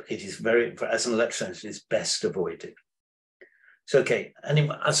is very, as an electrician, it is best avoided. So, okay,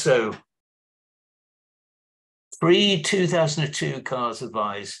 anyway, so pre-2002 cars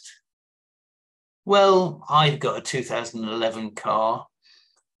advised. Well, I've got a 2011 car.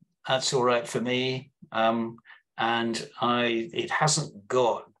 That's all right for me. It hasn't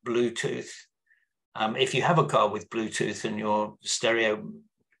got Bluetooth. If you have a car with Bluetooth and your stereo,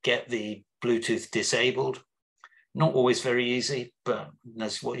 get the Bluetooth disabled. Not always very easy, but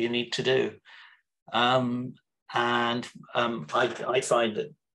that's what you need to do. I find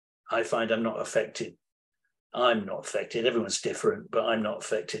I'm not affected. I'm not affected. Everyone's different, but I'm not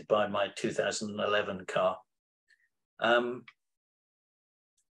affected by my 2011 car.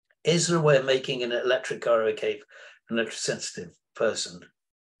 Is there a way of making an electric car okay for an electrosensitive person?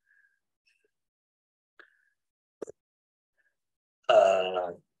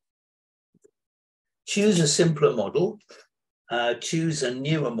 Choose a simpler model. Choose a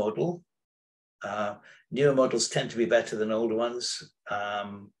newer model. Newer models tend to be better than older ones.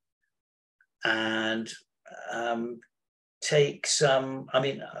 Take some,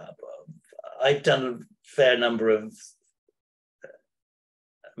 I've done a fair number of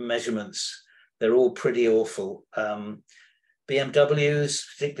measurements. They're all pretty awful. BMWs,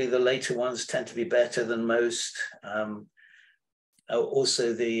 particularly the later ones, tend to be better than most.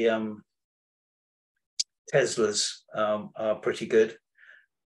 Also the Teslas are pretty good,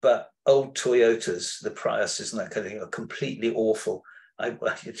 but old Toyotas, the Priuses and that kind of thing, are completely awful. I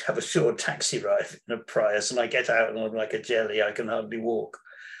have a short taxi ride in a Prius and I get out and I'm like a jelly. I can hardly walk.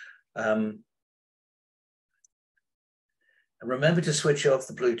 And remember to switch off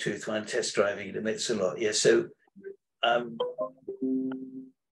the Bluetooth when test driving. It emits a lot. Yeah. So,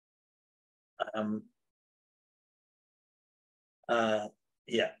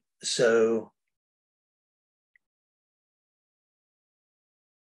 yeah. So.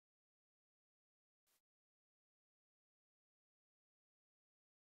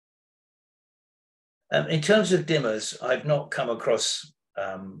 In terms of dimmers, I've not come across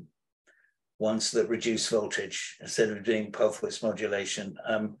ones that reduce voltage instead of doing pulse width modulation.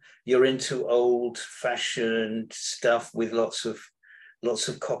 You're into old-fashioned stuff with lots of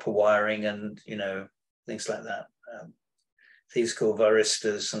copper wiring and things like that. Things called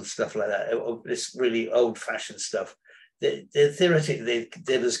varistas and stuff like that. It's really old-fashioned stuff. Theoretically,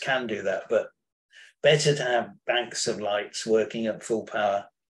 dimmers can do that, but better to have banks of lights working at full power.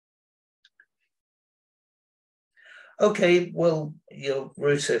 Okay, well, your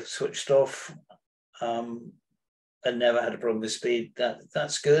router switched off and never had a problem with speed.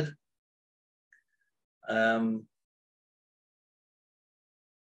 That's good.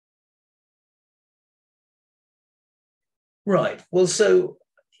 Right, well, so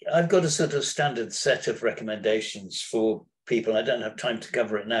I've got a sort of standard set of recommendations for people. I don't have time to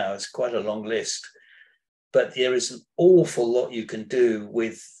cover it now. It's quite a long list. But there is an awful lot you can do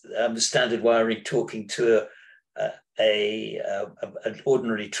with standard wiring, talking to an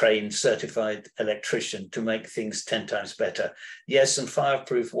ordinary trained certified electrician to make things 10 times better. Yes, and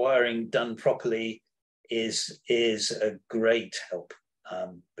fireproof wiring done properly is a great help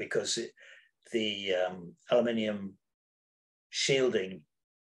because the aluminium shielding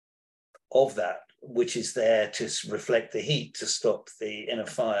of that, which is there to reflect the heat, to stop the inner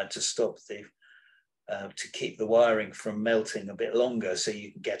fire, to stop the to keep the wiring from melting a bit longer so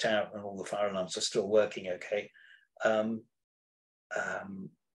you can get out and all the fire alarms are still working okay. And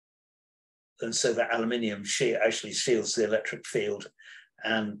so that aluminium actually shields the electric field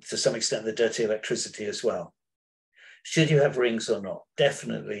and to some extent the dirty electricity as well. Should you have rings or not?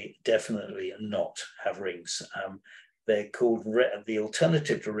 Definitely not have rings. They're called, the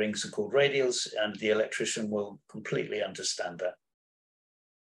alternative to rings are called radials, and the electrician will completely understand that.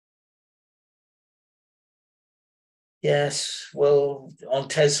 Yes, well, on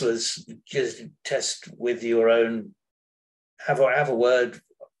Teslas, just test with your own, have a word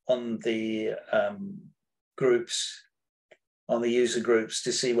on the groups, on the user groups,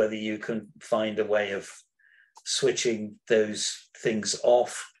 to see whether you can find a way of switching those things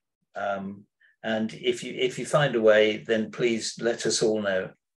off. And if you find a way, then please let us all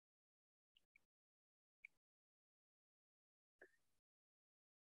know.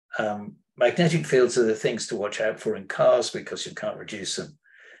 Magnetic fields are the things to watch out for in cars because you can't reduce them.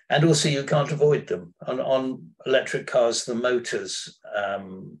 And also you can't avoid them. On electric cars, the motors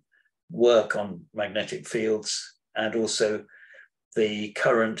work on magnetic fields, and also the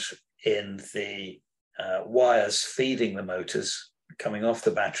current in the wires feeding the motors coming off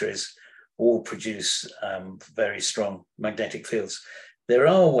the batteries all produce very strong magnetic fields. There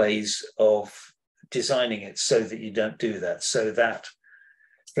are ways of designing it so that you don't do that. So that,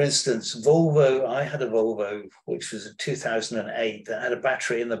 for instance, Volvo, I had a Volvo, which was a 2008, that had a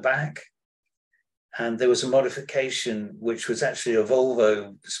battery in the back. And there was a modification, which was actually a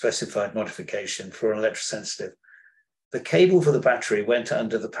Volvo specified modification for an electrosensitive. The cable for the battery went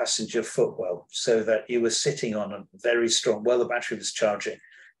under the passenger footwell, so that you were sitting on a very strong, while the battery was charging,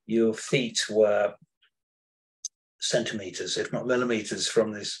 your feet were centimeters, if not millimeters,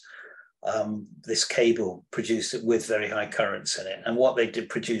 from this this cable produced with very high currents in it. And what they did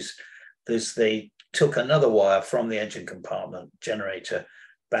produce is they took another wire from the engine compartment generator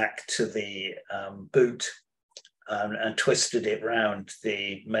back to the boot and twisted it round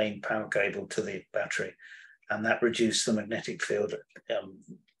the main power cable to the battery. And that reduced the magnetic field a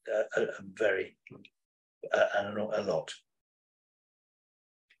lot.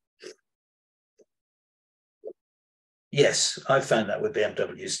 Yes, I found that with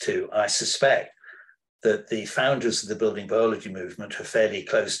BMWs too. I suspect that the founders of the building biology movement are fairly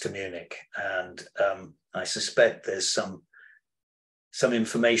close to Munich, and I suspect there's some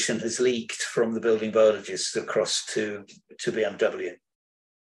information has leaked from the building biologists across to BMW.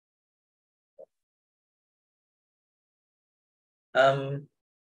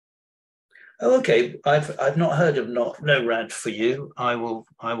 Okay, I've not heard of no rad for you. I will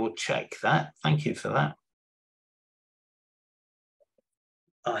check that. Thank you for that.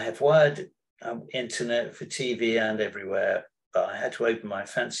 I have wired internet for TV and everywhere, but I had to open my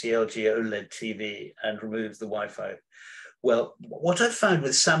fancy LG OLED TV and remove the Wi-Fi. Well, what I've found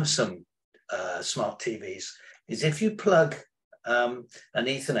with Samsung smart TVs is if you plug an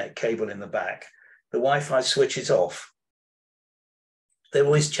Ethernet cable in the back, the Wi-Fi switches off. They're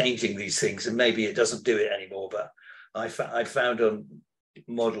always changing these things, and maybe it doesn't do it anymore, but I found on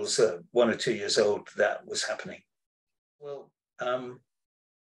models 1 or 2 years old that was happening. Well,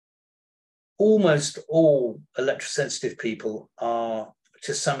 almost all electrosensitive people are,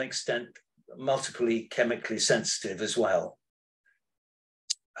 to some extent, multiply chemically sensitive as well.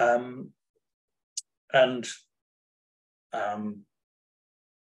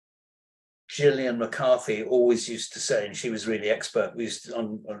 Gillian McCarthy always used to say, and she was really expert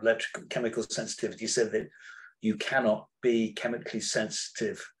on electrical chemical sensitivity, said that you cannot be chemically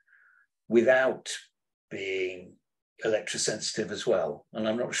sensitive without being electrosensitive as well. And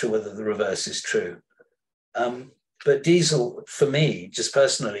I'm not sure whether the reverse is true. But diesel, for me, just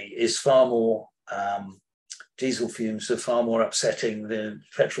personally, is far more, diesel fumes are far more upsetting than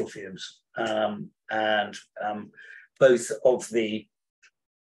petrol fumes. Both of the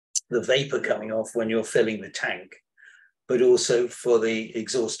vapor coming off when you're filling the tank, but also for the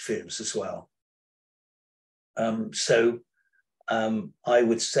exhaust fumes as well. I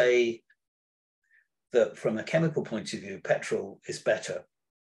would say that from a chemical point of view, petrol is better.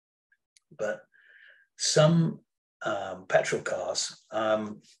 But some petrol cars, I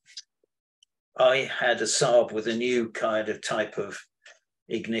had a Saab with a new kind of type of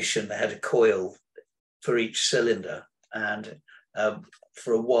ignition. They had a coil for each cylinder, and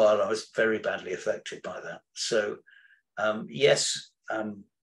for a while I was very badly affected by that. So yes,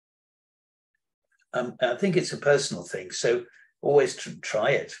 I think it's a personal thing. So always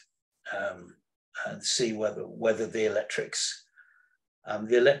try it and see whether the electrics,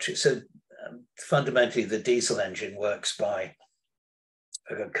 so fundamentally the diesel engine works by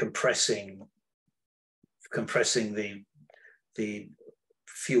compressing the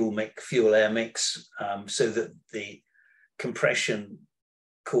fuel air mix, so that the compression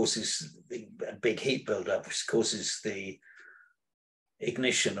causes the big heat buildup, which causes the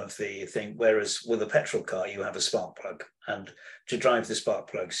ignition of the thing. Whereas with a petrol car, you have a spark plug, and to drive the spark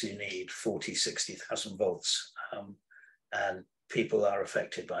plugs, you need 40, 60,000 volts, and people are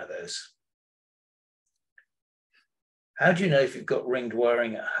affected by those. How do you know if you've got ringed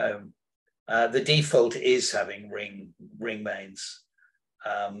wiring at home? The default is having ring mains,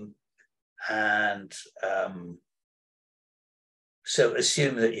 So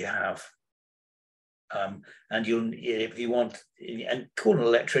assume that you have. And if you want, and call an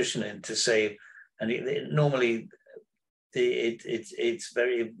electrician in to say, and normally it's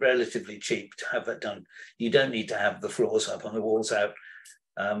very relatively cheap to have that done. You don't need to have the floors up and the walls out.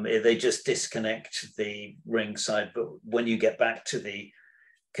 They just disconnect the ring side, but when you get back to the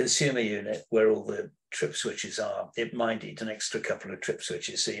consumer unit where all the trip switches are, it might need an extra couple of trip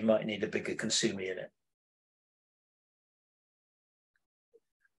switches, so you might need a bigger consumer unit.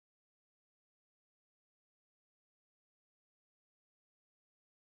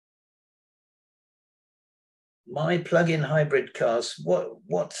 My plug-in hybrid cars, what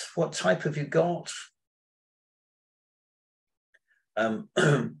type have you got?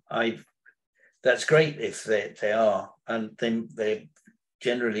 That's great if they are, and they're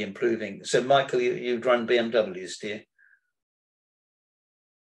generally improving. So Michael, you run BMWs, do you?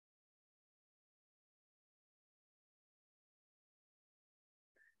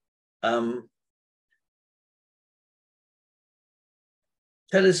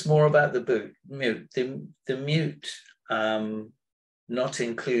 Tell us more about the mute. The mute, not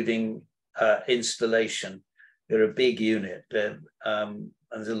including installation. They're a big unit. And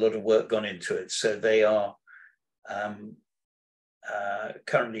there's a lot of work gone into it. So they are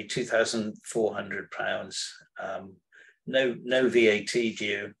currently £2,400. No VAT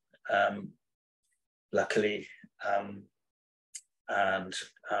due, luckily. And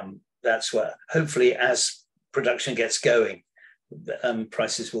that's what, hopefully, as production gets going,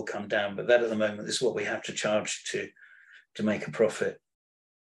 prices will come down, but that at the moment is what we have to charge to make a profit.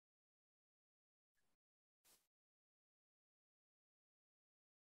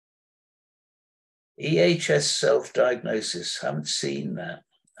 EHS self-diagnosis, haven't seen that.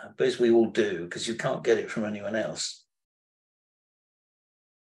 I suppose we all do, because you can't get it from anyone else.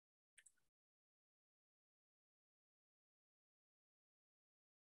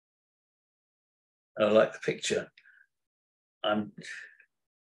 I like the picture.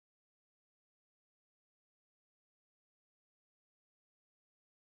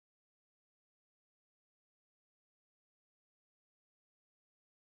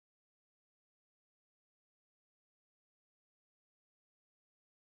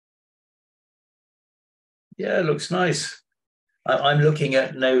 Yeah, it looks nice. I'm looking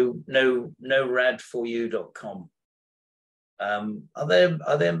at norad4u.com. Are they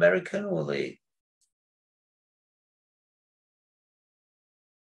American or they?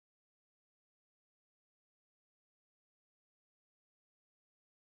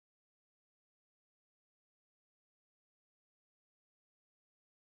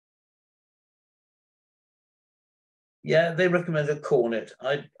 Yeah, they recommend a Cornet.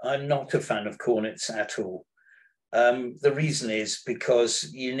 I'm not a fan of Cornets at all. The reason is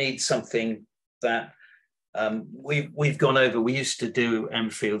because you need something that we've gone over. We used to do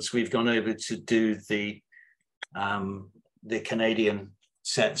Enfields. We've gone over to do the Canadian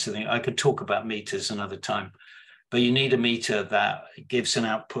sets. I could talk about meters another time, but you need a meter that gives an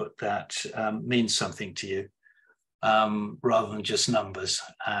output that means something to you, rather than just numbers.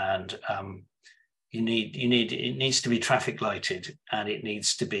 And it needs to be traffic lighted, and it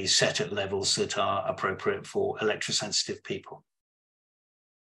needs to be set at levels that are appropriate for electrosensitive people.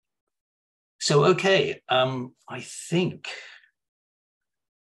 So, okay, I think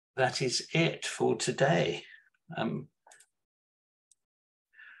that is it for today.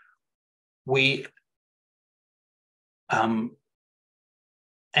 We've got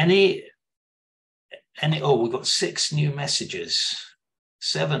 7 new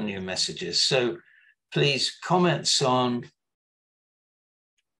messages. So please, comments on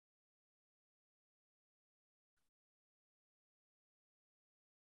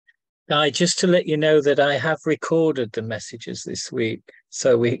Guy, just to let you know that I have recorded the messages this week,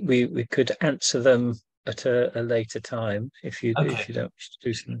 so we could answer them at a later time if you don't wish to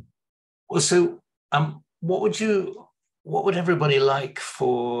do something. Well, so what would everybody like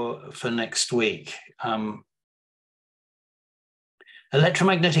for next week?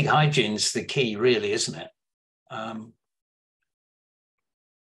 Electromagnetic hygiene is the key, really, isn't it?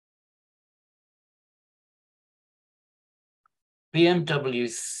 BMW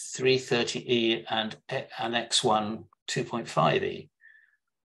 330e and X1 2.5e.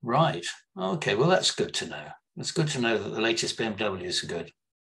 Right. Okay, well, that's good to know. It's good to know that the latest BMWs are good.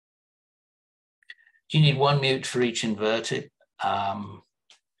 Do you need one mute for each inverter?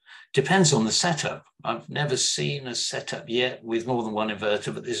 Depends on the setup. I've never seen a setup yet with more than one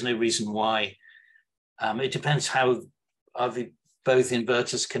inverter, but there's no reason why. It depends how are both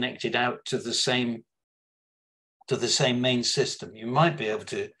inverters connected out to the same main system. You might be able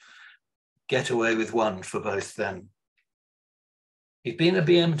to get away with one for both then. You've been a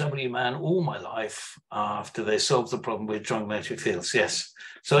BMW man all my life after they solved the problem with drunk motor fuels. Yes.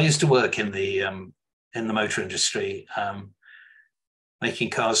 So I used to work in the motor industry, making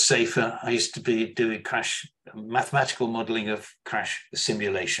cars safer. I used to be doing mathematical modeling of crash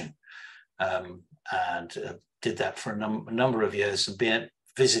simulation, and did that for a number of years, and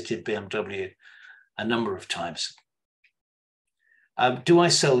visited BMW a number of times. Do I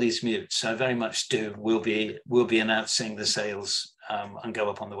sell these mutes? I very much do. We'll be announcing the sales and go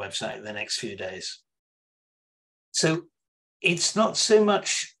up on the website in the next few days. So it's not so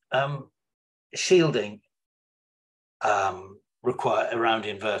much shielding required around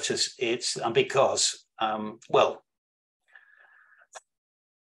inverters. It's because well,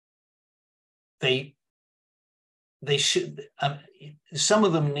 they should. Some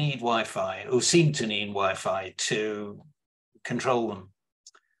of them need Wi-Fi, or seem to need Wi-Fi to control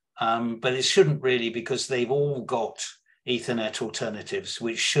them, but it shouldn't really, because they've all got Ethernet alternatives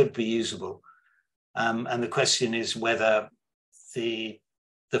which should be usable, and the question is whether the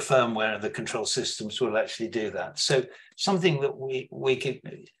firmware and the control systems will actually do that. So something that we could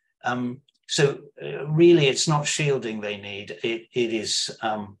really it's not shielding they need, it is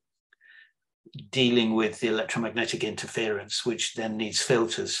dealing with the electromagnetic interference, which then needs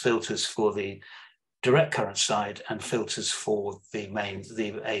filters for the direct current side and filters for the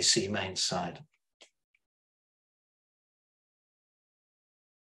AC main side.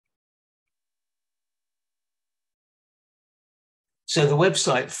 So the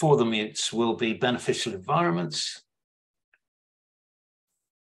website for the mutes will be Beneficial Environments.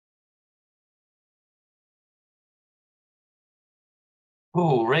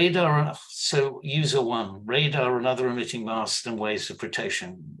 Oh, radar. So user 1, radar and other emitting masks and ways of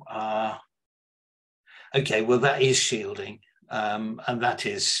protection. Okay, well, that is shielding. And that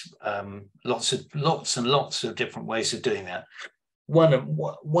is lots and lots of different ways of doing that.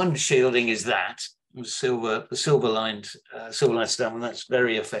 One shielding is that the silver lined stuff, and that's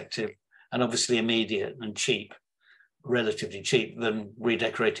very effective and obviously immediate and cheap, relatively cheap, than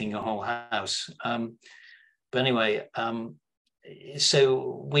redecorating your whole house. But anyway,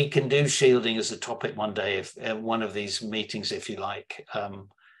 so we can do shielding as a topic one day, if one of these meetings, if you like,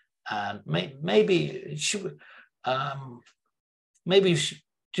 and maybe should maybe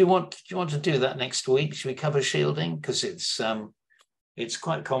do you want to do that next week? Should we cover shielding, because it's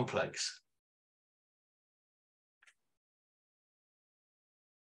quite complex.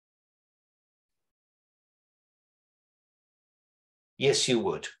 Yes, you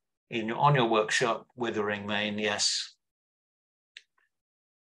would. On your workshop, withering main, yes.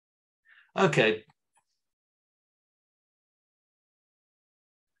 Okay.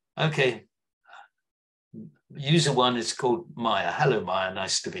 Okay. User 1 is called Maya. Hello, Maya.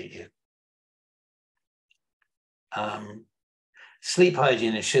 Nice to meet you. Sleep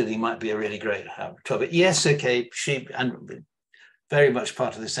hygiene and shielding might be a really great topic. Yes, okay. And very much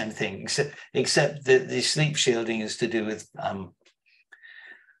part of the same thing, except that the sleep shielding is to do with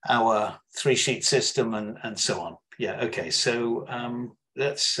our 3-sheet system and so on. Yeah, okay. So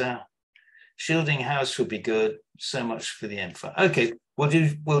let's shielding house would be good. So much for the info. Okay, we'll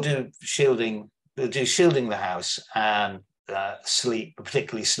do shielding. We'll do shielding the house and sleep,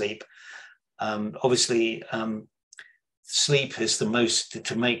 particularly sleep. Obviously, sleep is the most,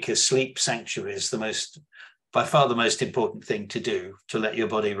 to make a sleep sanctuary is by far the most important thing to do, to let your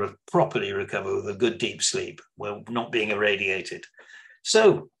body properly recover with a good deep sleep, while not being irradiated.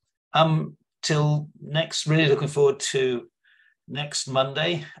 So till next, really looking forward to next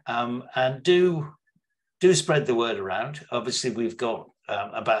Monday, and do spread the word around. Obviously, we've got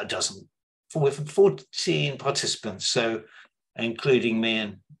about a dozen, with 14 participants, so including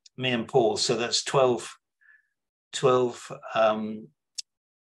me and Paul, so that's 12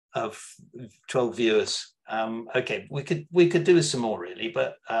 viewers. Okay, we could do some more really,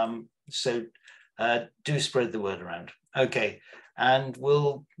 but so do spread the word around. Okay, and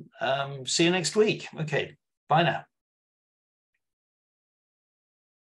we'll see you next week. Okay, bye now.